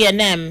the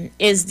PNM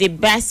is the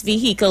best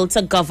vehicle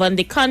to govern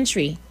the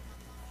country,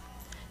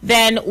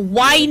 then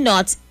why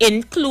not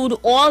include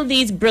all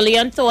these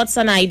brilliant thoughts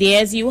and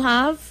ideas you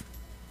have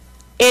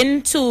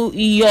into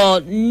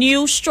your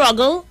new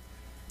struggle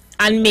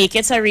and make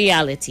it a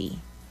reality?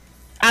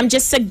 I'm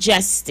just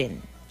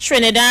suggesting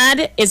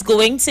Trinidad is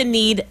going to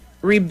need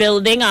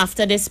rebuilding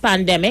after this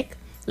pandemic.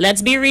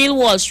 Let's be real,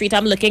 Wall Street.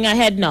 I'm looking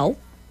ahead now.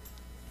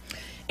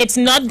 It's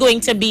not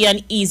going to be an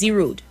easy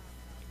road.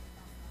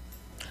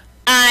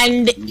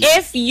 And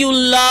if you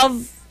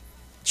love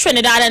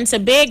Trinidad and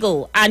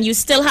Tobago and you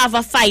still have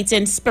a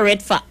fighting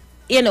spirit for,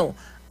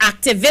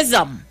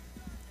 activism,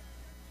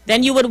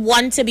 then you would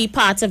want to be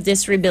part of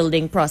this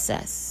rebuilding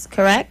process,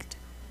 correct?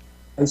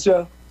 And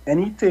sir,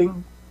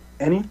 anything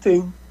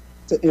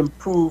to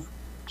improve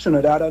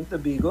Trinidad and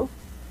Tobago,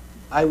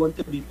 I want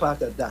to be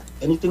part of that.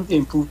 Anything to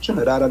improve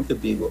Trinidad and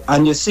Tobago.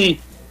 And you see,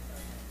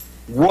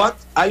 what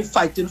I'm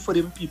fighting for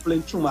them people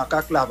in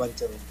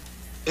𝗪𝗂𝗏𝘆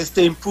is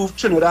to improve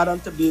Trinidad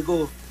and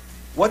Tobago.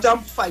 What I'm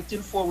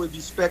fighting for with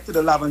respect to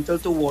the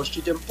𝗪𝗶𝘆 to Wall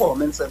Street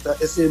Empowerment Center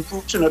is to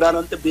improve Trinidad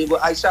and Tobago.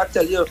 I shall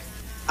tell you,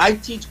 I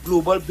teach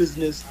global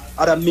business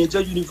at a major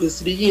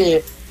university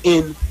here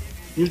in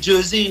New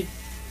Jersey.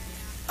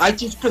 I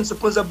teach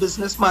principles of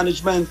business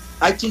management.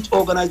 I teach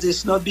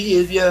organizational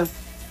behavior,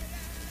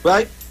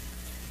 right?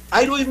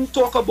 I don't even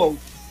talk about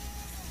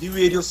the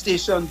radio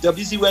station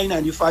WZYE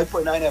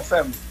 95.9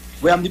 FM,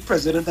 where I'm the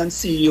president and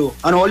CEO.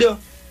 And all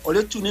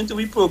you tune into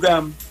the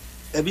program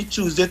every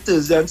Tuesday,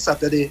 Thursday, and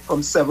Saturday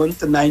from 7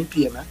 to 9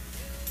 p.m.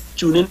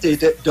 Tune into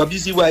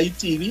WZYE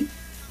TV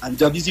and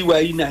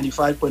WZYE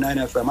 95.9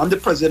 FM. I'm the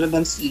president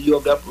and CEO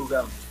of that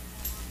program.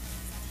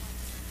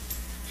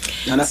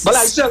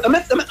 But Isha, let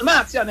me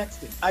ask you next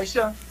thing.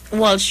 Isha,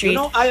 Wall Street.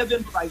 I have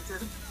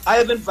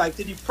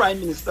invited the Prime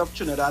Minister of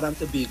Trinidad and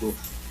Tobago,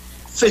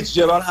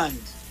 Fitzgerald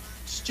Hines,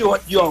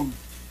 Stuart Young,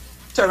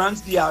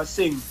 Terrence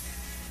𝗪𝗪𝗀,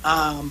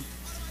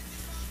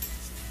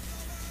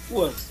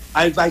 who else?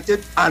 I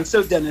invited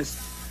Ansel Dennis,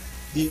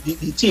 the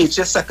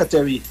THS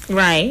secretary.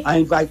 Right. I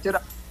invited.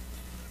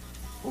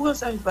 Who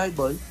else I invite,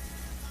 boy?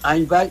 I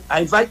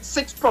invite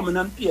 6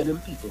 prominent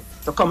PNM people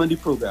to come on the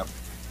program.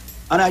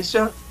 And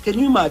Isha, can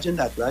you imagine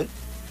that, right?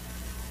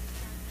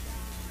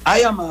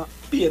 I am a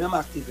PNM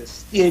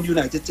activist here in the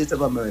United States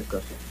of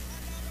America,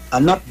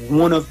 and not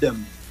one of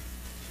them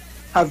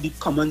have the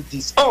common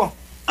this. Oh,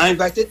 I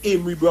invited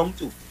𝗹𝗵𝘀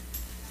too.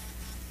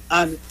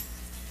 And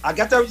I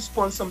got a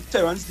response from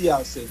Terrence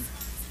𝗪𝗪𝗀.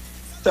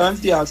 Terrence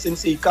𝗪𝗪𝗀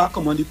said he can't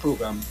come on the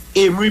program.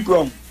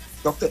 𝗹𝗵𝘀,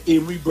 Dr.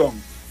 𝗹𝗵𝘀,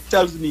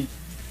 tells me,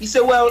 he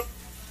said, well,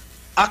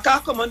 I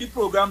can't come on the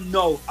program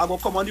now. I will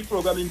come on the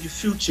program in the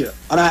future.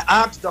 And I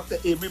asked Dr.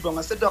 𝗹𝗵𝘀,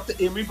 I said, Dr.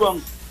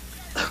 𝗹𝗵𝘀,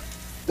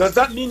 does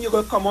that mean you're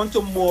going to come on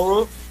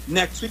tomorrow,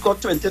 next week, or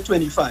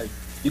 2025?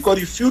 Because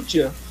the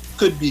future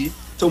could be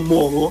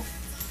tomorrow,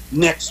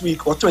 next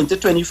week, or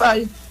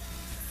 2025.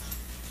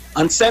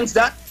 And since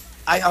that,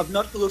 I have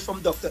not heard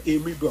from Dr.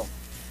 𝗹𝗵𝘀.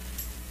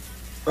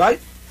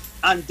 Right?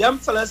 And them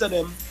fellas and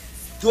them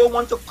don't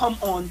want to come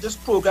on this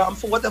program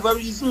for whatever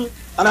reason.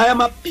 And I am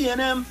a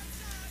PNM.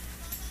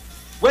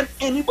 When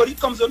anybody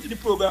comes onto the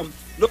program,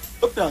 look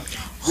now.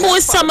 Who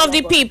is some of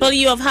the people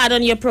you have had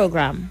on your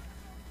program?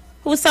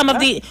 Who is some of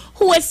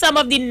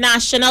the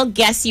national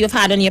guests you have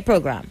had on your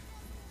program?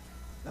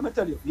 Let me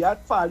tell you, we had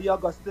Farley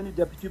Augustine, the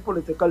deputy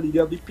political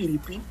leader of the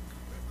PDP.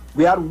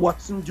 We had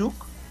Watson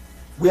Duke.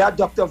 We had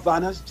Dr.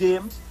 Vaness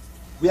James.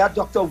 We had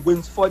Dr.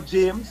 Winsford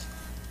James,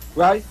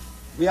 right?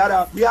 We had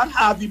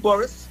Harvey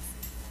Boris.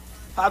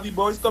 Harvey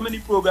Boris come in the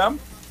program.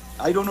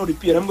 I don't know the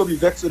PNM. I'm going to be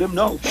vexed with him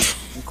now.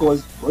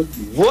 Because,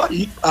 what?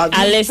 I'm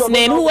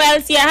listening. Who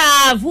else you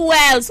have? Who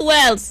else?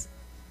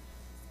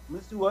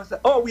 Mr. Watson.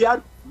 Oh, we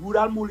had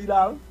Rudal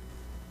Mulilal.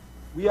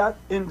 We had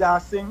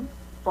Indar Singh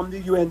from the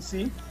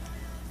UNC.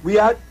 We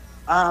had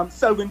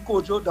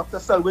𝗪𝗏𝗀𝗀𝗃𝗏𝗆, Dr.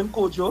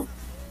 𝗪𝗏𝗀𝗃𝗏𝗃𝗏.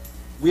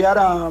 We had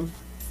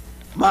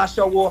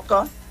Marsha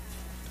Walker.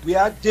 We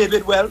had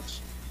David Welch,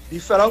 the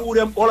fellow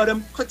who all of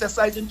them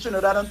criticizing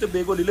Trinidad and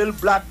Tobago, the little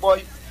black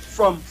boy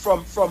from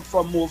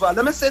Mova.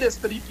 Let me say this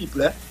to the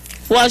people.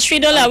 Well,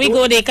 Shridola, we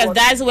go there because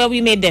that's where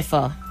we may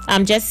differ.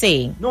 I'm just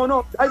saying.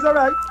 No, that's all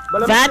right.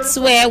 But that's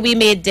where we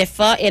may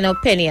differ in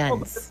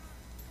opinions.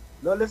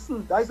 No,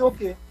 listen, that's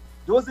okay.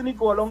 Those in it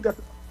go along.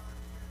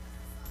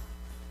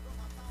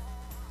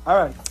 All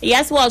right.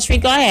 Yes, Wall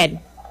Street, go ahead.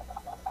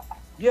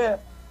 Yeah,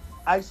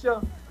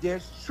 Isha,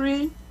 there's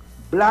 3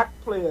 black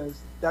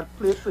players that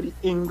played for the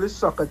English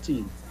soccer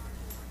team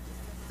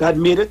that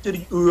made it to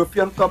the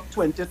European Cup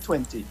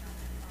 2020.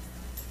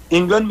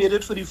 England made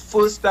it for the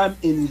first time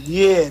in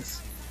years.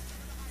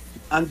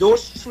 And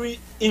those 3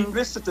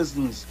 English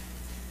citizens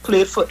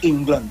played for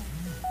England.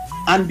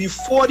 And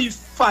before the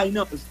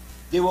finals,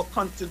 they were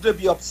considered to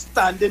be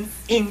upstanding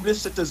English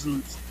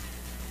citizens.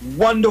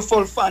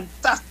 Wonderful,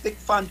 fantastic,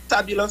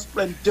 fantabulous,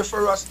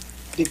 splendiferous.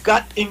 They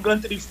got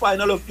England to the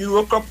final of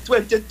Euro Cup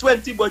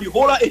 2020, but the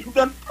whole of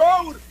England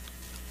proud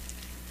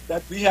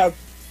that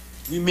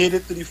we made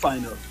it to the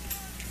final.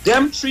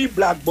 Them 3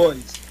 black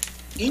boys,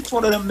 each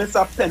one of them missed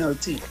a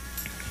penalty.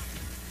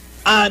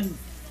 And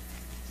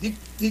the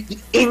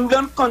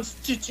England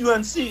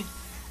constituency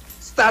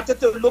started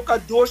to look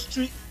at those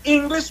 3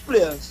 English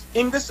players,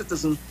 English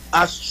citizens,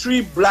 as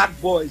 3 black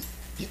boys.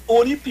 The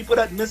only people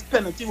that missed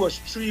penalty was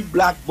 3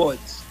 black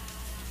boys.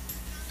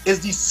 It's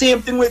the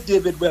same thing with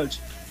David Welch.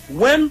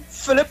 When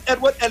Philip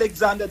Edward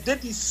Alexander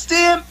did the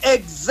same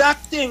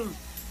exact thing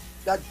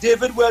that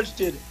David Welch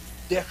did,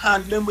 they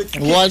handled him with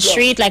Wall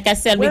Street. Like I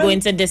said, we're going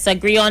to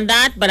disagree on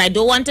that, but I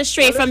don't want to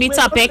stray from the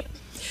topic.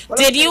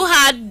 Did you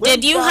have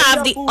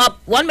the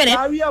 1 minute?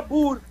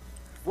 𝗪𝗏𝗀𝗀𝗃𝗏𝗃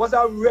was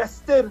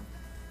arrested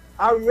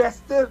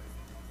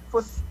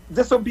for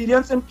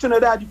disobedience in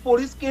Trinidad. The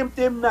police came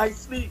to him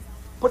nicely,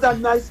 put a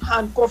nice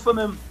handcuff on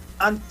him,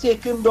 and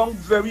take him down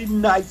very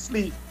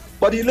nicely.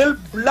 But the little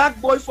black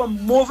boy from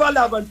Mova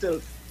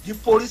Lavantil, the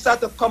police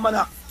had to come and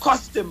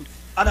accost him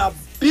and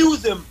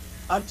abuse him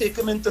and take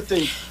him into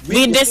things.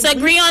 We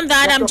disagree on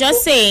that, I'm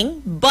just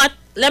saying. But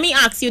let me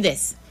ask you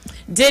this.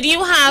 Did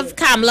you have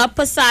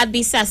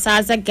𝗓𝗏𝗪𝗀𝗃𝗏𝗃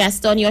as a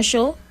guest on your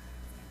show?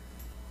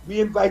 We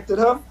invited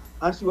her,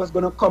 and she was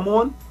going to come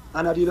on.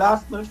 And at the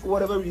last minute, for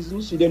whatever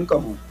reason, she didn't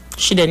come on.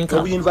 She didn't come.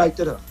 So we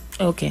invited her.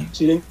 Okay.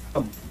 She didn't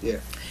come. Yeah.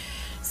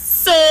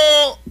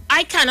 So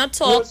I cannot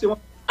talk.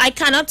 I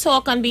cannot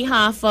talk on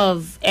behalf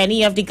of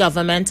any of the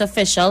government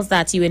officials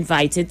that you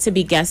invited to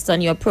be guests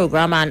on your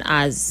program, and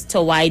as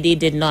to why they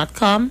did not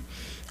come,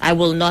 I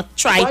will not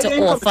try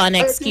to offer an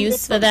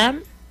excuse for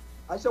them.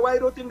 I said, why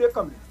don't think they're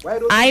coming?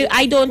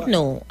 I don't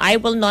know. I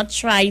will not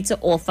try to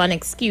offer an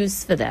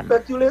excuse for them.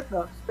 Speculate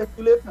now.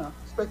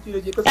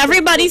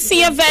 Everybody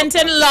see you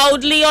venting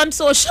loudly on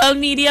social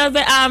media,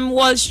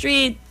 Wall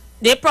Street.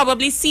 They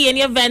probably seeing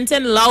you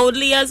venting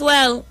loudly as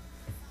well.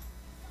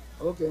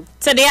 Okay.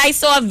 Today I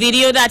saw a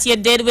video that you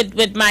did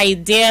with my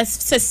dear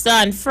sister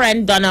and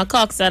friend Donna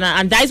Cox,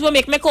 and that's what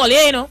make me call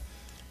you, know.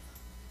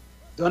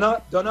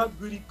 Donna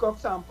Greedy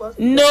Cox Samples?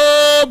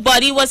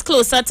 Nobody was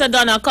closer to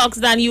Donna Cox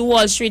than you,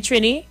 Wall Street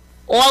Trini.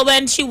 All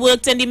when she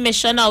worked in the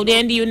mission out there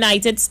in the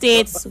United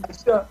States.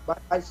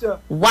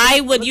 Why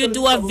would you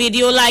do a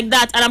video like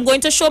that? And I'm going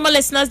to show my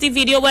listeners the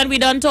video when we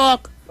done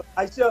talk.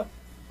 But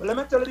let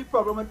me tell you the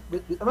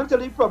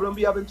problem.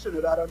 We have in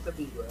Trinidad and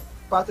Tobago.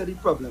 Part of the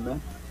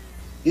problem,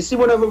 You see,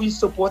 whenever we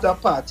support a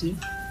party,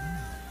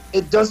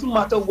 it doesn't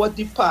matter what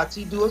the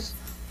party does.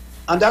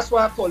 And that's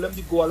why I call them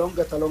the go along,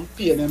 get along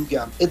PNM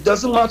gang. It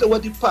doesn't matter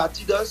what the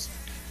party does.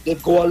 They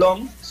go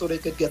along so they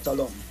can get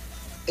along.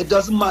 It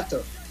doesn't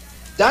matter.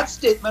 That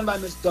statement by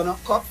Miss Donna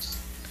Cox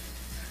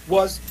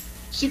was,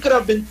 she could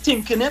have been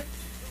thinking it,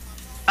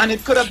 and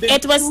it could have been...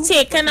 It was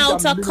taken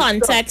out of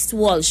context,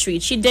 Wall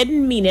Street. She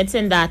didn't mean it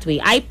in that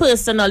way. I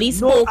personally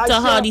spoke to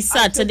her the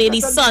Saturday,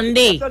 the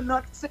Sunday. It's better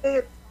not say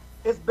it.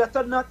 It's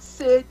better not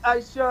say it,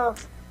 Isha.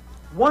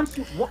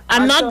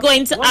 I'm not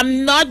going to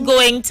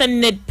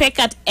nitpick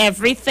at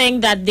everything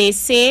that they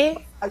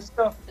say.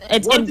 Isha,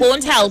 it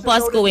won't help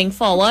us going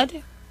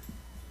forward.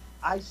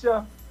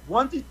 Isha,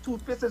 once the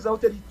toothpaste is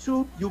out of the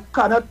tube, you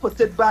cannot put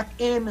it back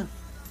in.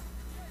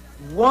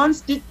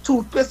 Once the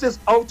toothpaste is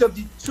out of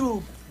the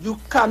tube, you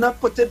cannot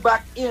put it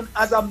back in.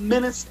 As a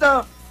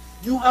minister,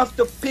 you have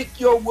to pick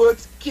your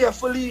words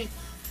carefully.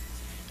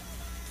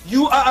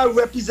 You are a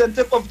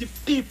representative of the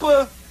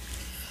people.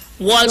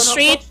 Wall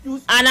Street,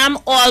 and I'm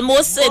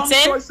almost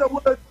certain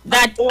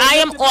that I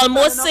am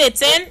almost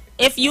certain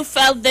if you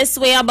felt this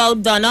way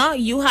about Donna,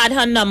 you had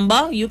her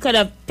number, you could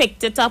have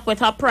picked it up with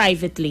her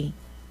privately.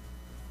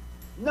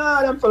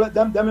 Nah,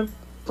 them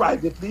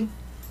privately.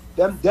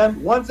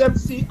 Them once them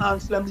see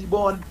Anselm the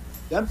born,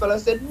 them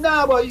fellas said,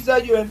 nah, but he's a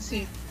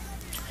UNC.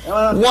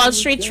 Wall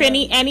Street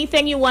Trini,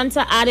 anything you want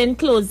to add in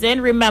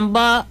closing?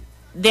 Remember,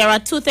 there are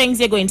two things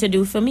you're going to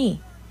do for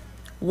me.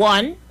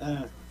 One,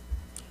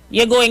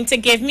 you're going to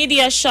give me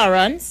the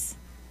assurance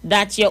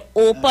that you're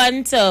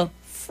open to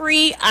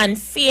free and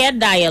fair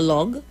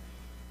dialogue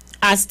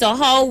as to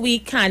how we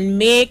can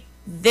make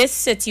this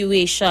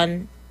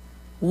situation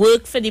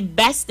work for the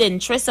best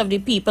interests of the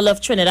people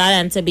of Trinidad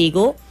and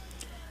Tobago.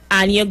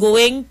 And you're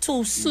going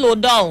to slow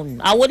down.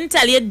 I wouldn't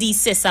tell you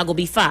desist, I go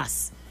be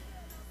fast.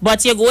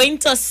 But you're going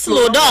to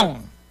slow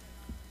down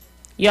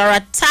your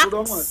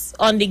attacks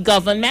on the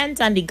government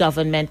and the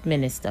government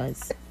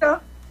ministers.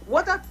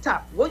 What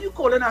attack? What you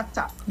calling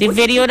attack? The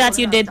video that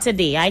you did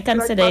today, I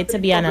consider it to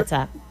be an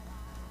attack.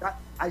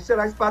 I said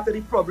that's part of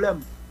the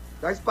problem.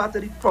 That's part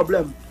of the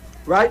problem,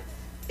 right?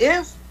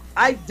 If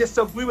I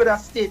disagree with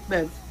that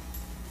statement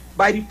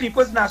by the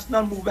People's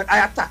National Movement,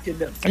 I attacking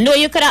them. No,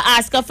 you could have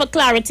asked her for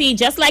clarity,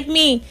 just like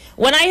me.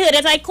 When I heard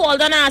it, I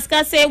called and asked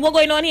her, say, what's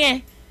going on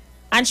here?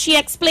 And she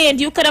explained,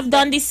 you could have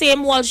done the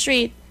same, Wall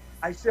Street.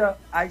 Isha.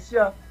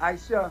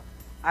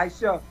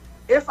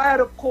 If I had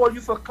to call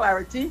you for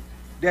clarity,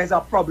 there's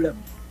a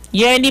problem.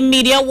 You're in the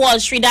media, Wall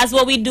Street. That's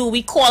what we do.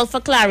 We call for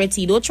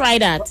clarity. Don't try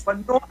that.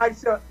 But no,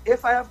 Isha,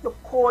 if I have to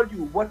call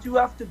you, what you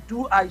have to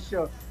do,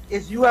 Isha,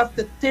 is you have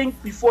to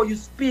think before you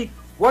speak.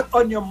 What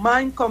on your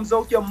mind comes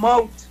out your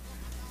mouth.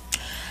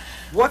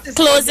 What is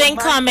closing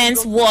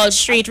comments, Wall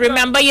Street?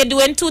 Remember, you're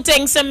doing two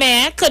things,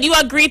 Mayor. Could you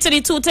agree to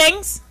the two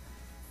things?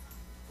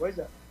 What is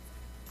that?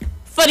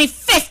 For the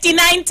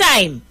 59th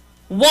time.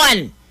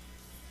 One,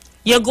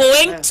 you're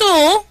going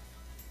to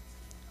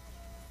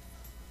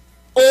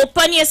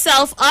open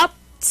yourself up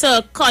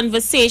to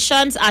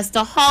conversations as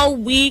to how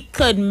we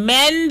could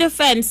mend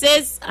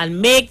fences and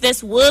make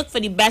this work for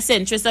the best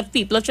interest of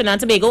people of Trinidad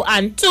and Tobago.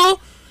 And two,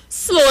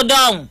 slow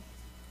down.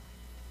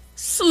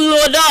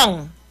 Slow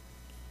down.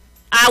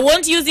 I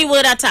won't use the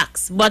word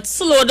attacks, but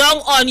slow down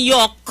on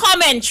your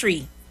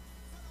commentary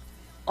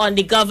on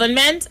the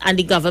government and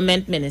the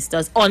government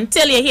ministers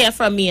until you hear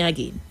from me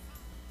again.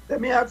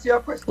 Let me ask you a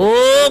question.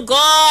 Oh,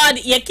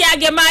 God. You can't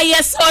give my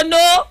yes or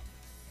no?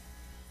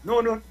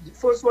 No. The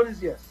first one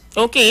is yes.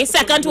 Okay,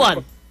 second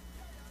one.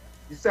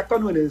 The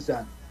second one is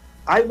that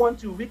I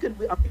want you, we can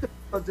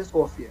discuss this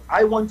off here.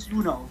 I want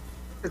you now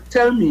to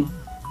tell me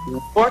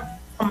what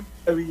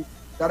commentary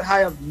that I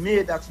have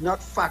made that's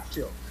not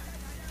factual.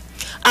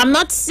 I'm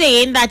not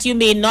saying that you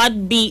may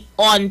not be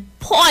on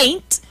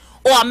point,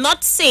 or I'm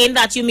not saying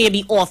that you may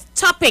be off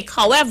topic.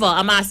 However,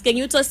 I'm asking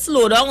you to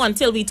slow down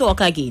until we talk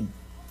again.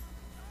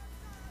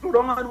 Slow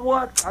down on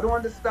what? I don't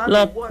understand.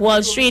 Look,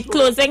 Wall Street,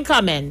 closing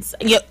comments.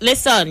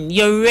 Listen,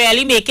 you're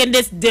really making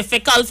this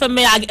difficult for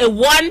me.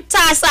 One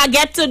task I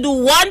get to do,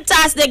 one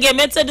task they give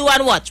me to do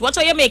and watch. What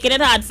are you making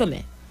it hard for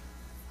me?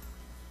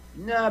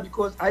 Nah,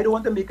 because I don't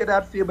want to make it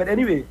hard for you. But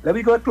anyway, let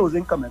me go to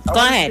closing comments. Go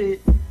ahead.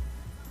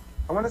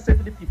 I want to say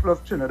to the people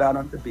of Trinidad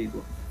and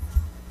Tobago,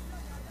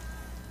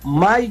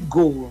 my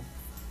goal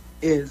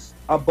is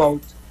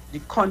about the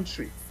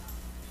country.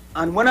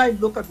 And when I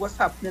look at what's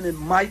happening in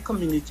my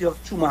community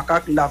of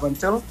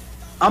𝗧𝗂𝗲𝗏𝗏𝗏,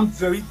 I'm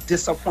very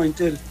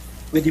disappointed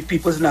with the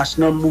People's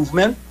National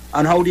Movement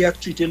and how they are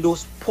treating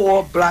those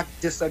poor, black,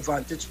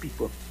 disadvantaged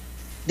people.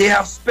 They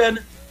have spent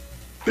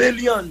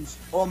billions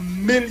or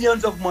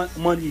millions of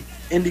money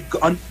in the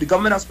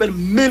government has spent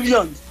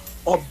millions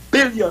or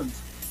billions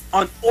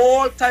on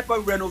all type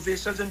of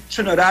renovations in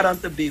Trinidad and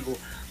Tobago.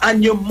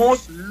 And your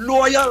most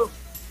loyal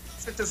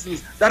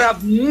citizens that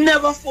have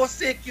never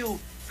forsake you,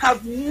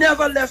 have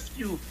never left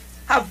you,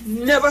 have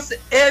never said,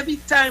 every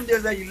time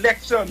there's an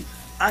election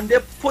and they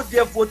put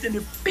their vote in the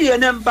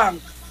PNM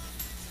bank,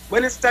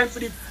 when it's time for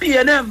the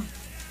PNM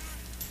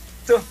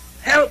to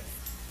help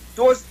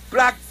those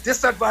black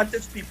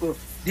disadvantaged people,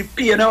 the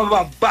PNM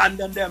have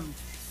abandoned them.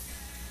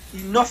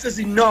 Enough is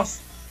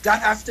enough.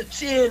 That has to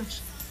change.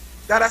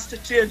 That has to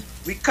change.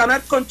 We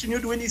cannot continue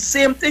doing the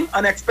same thing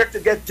and expect to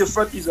get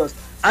different results.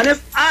 And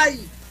if I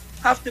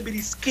have to be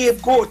the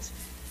scapegoat,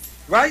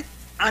 right,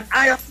 and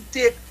I have to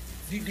take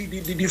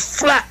the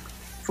flack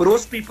for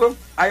those people,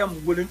 I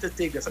am willing to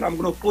take this. And I'm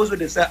going to close with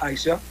this,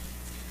 Isha.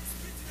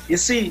 You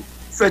see,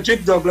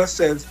 Frederick Douglass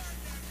says,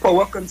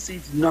 power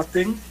concedes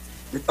nothing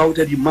without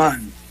a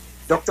demand.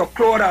 Dr.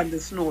 Claude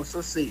Anderson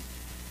also says,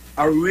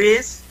 a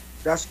race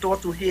that's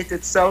taught to hate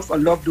itself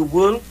and love the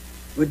world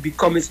would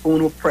become its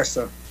own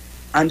oppressor.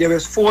 And there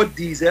is 4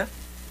 Ds,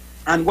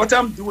 and what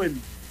I'm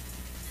doing,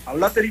 a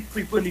lot of the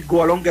people in the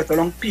go along, get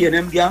along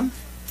PNM gang,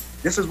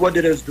 this is what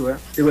they just do.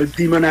 They will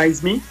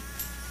demonize me.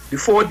 The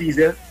 4 Ds,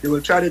 they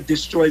will try to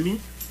destroy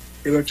me.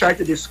 They will try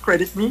to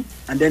discredit me,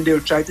 and then they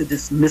will try to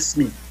dismiss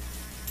me.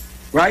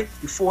 Right?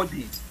 The 4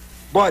 Ds.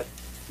 But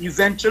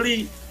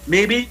eventually,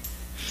 maybe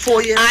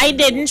 4 years. I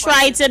didn't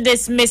try to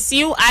dismiss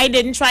you. I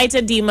didn't try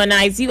to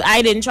demonize you.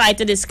 I didn't try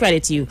to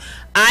discredit you.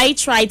 I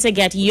tried to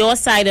get your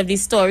side of the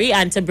story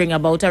and to bring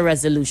about a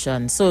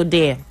resolution. So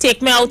there.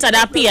 Take me out of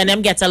that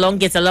PNM, get along,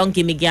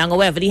 gimme gang, or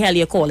whatever the hell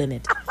you're calling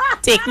it.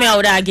 Take me out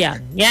of that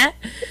gang. Yeah?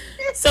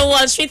 So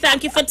Wall Street,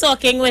 thank you for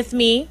talking with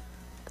me.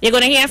 You're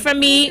going to hear from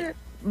me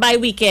by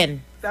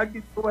weekend. Thank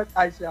you so much,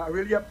 Aisha. I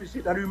really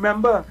appreciate it. And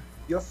remember,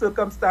 your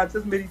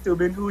circumstances may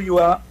determine who you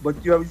are,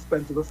 but you are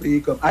responsible for your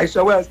income.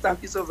 Aisha Wells,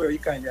 thank you so very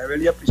kindly. I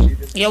really appreciate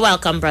it. You're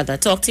welcome, brother.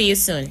 Talk to you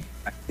soon.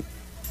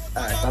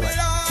 All right, bye-bye.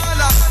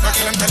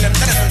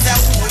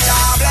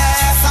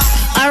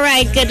 All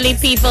right, goodly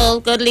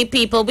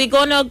people. We're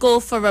going to go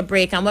for a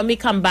break. And when we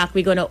come back,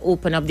 we're going to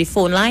open up the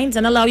phone lines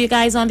and allow you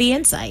guys on the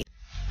inside.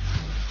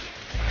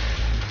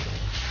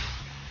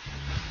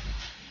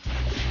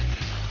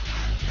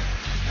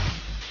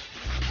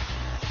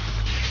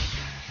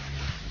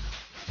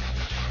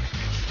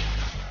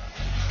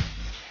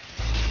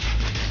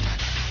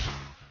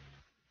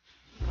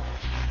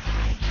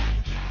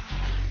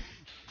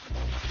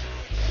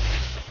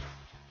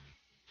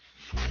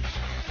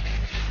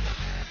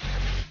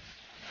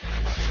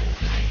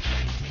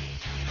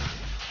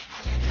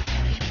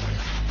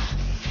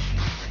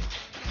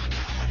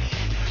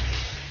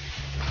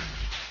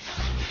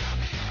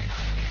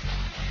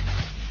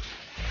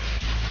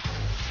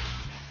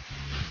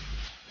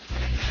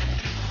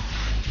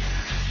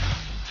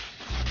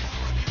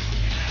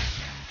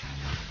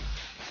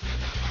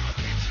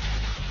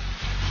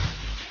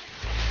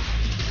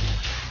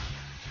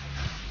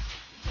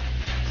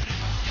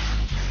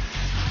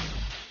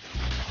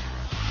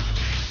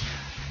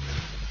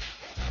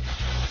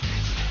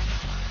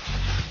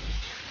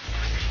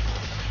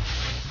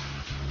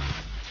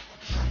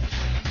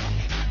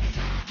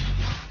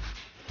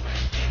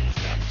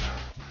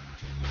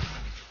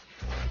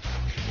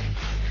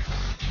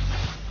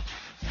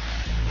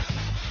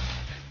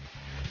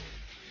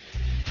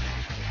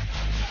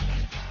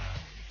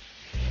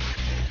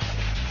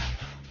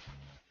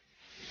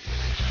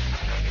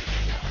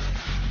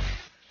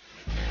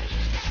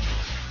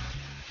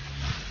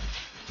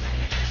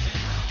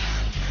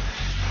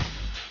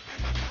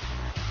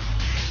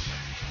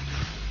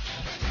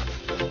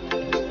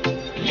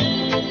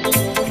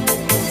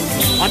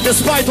 And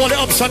despite all the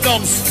ups and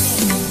downs,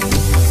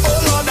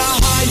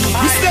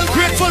 we're still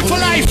grateful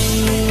for life.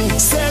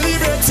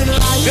 Celebrating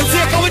life. We'll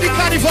take away the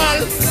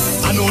carnival.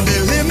 I know the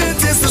limit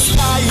is the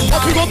sky.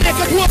 But we gonna make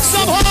it work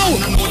somehow.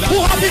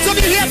 Who happy to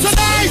be here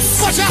tonight?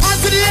 Put your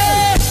hands in the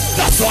air.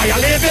 That's why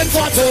I'm living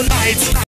for tonight.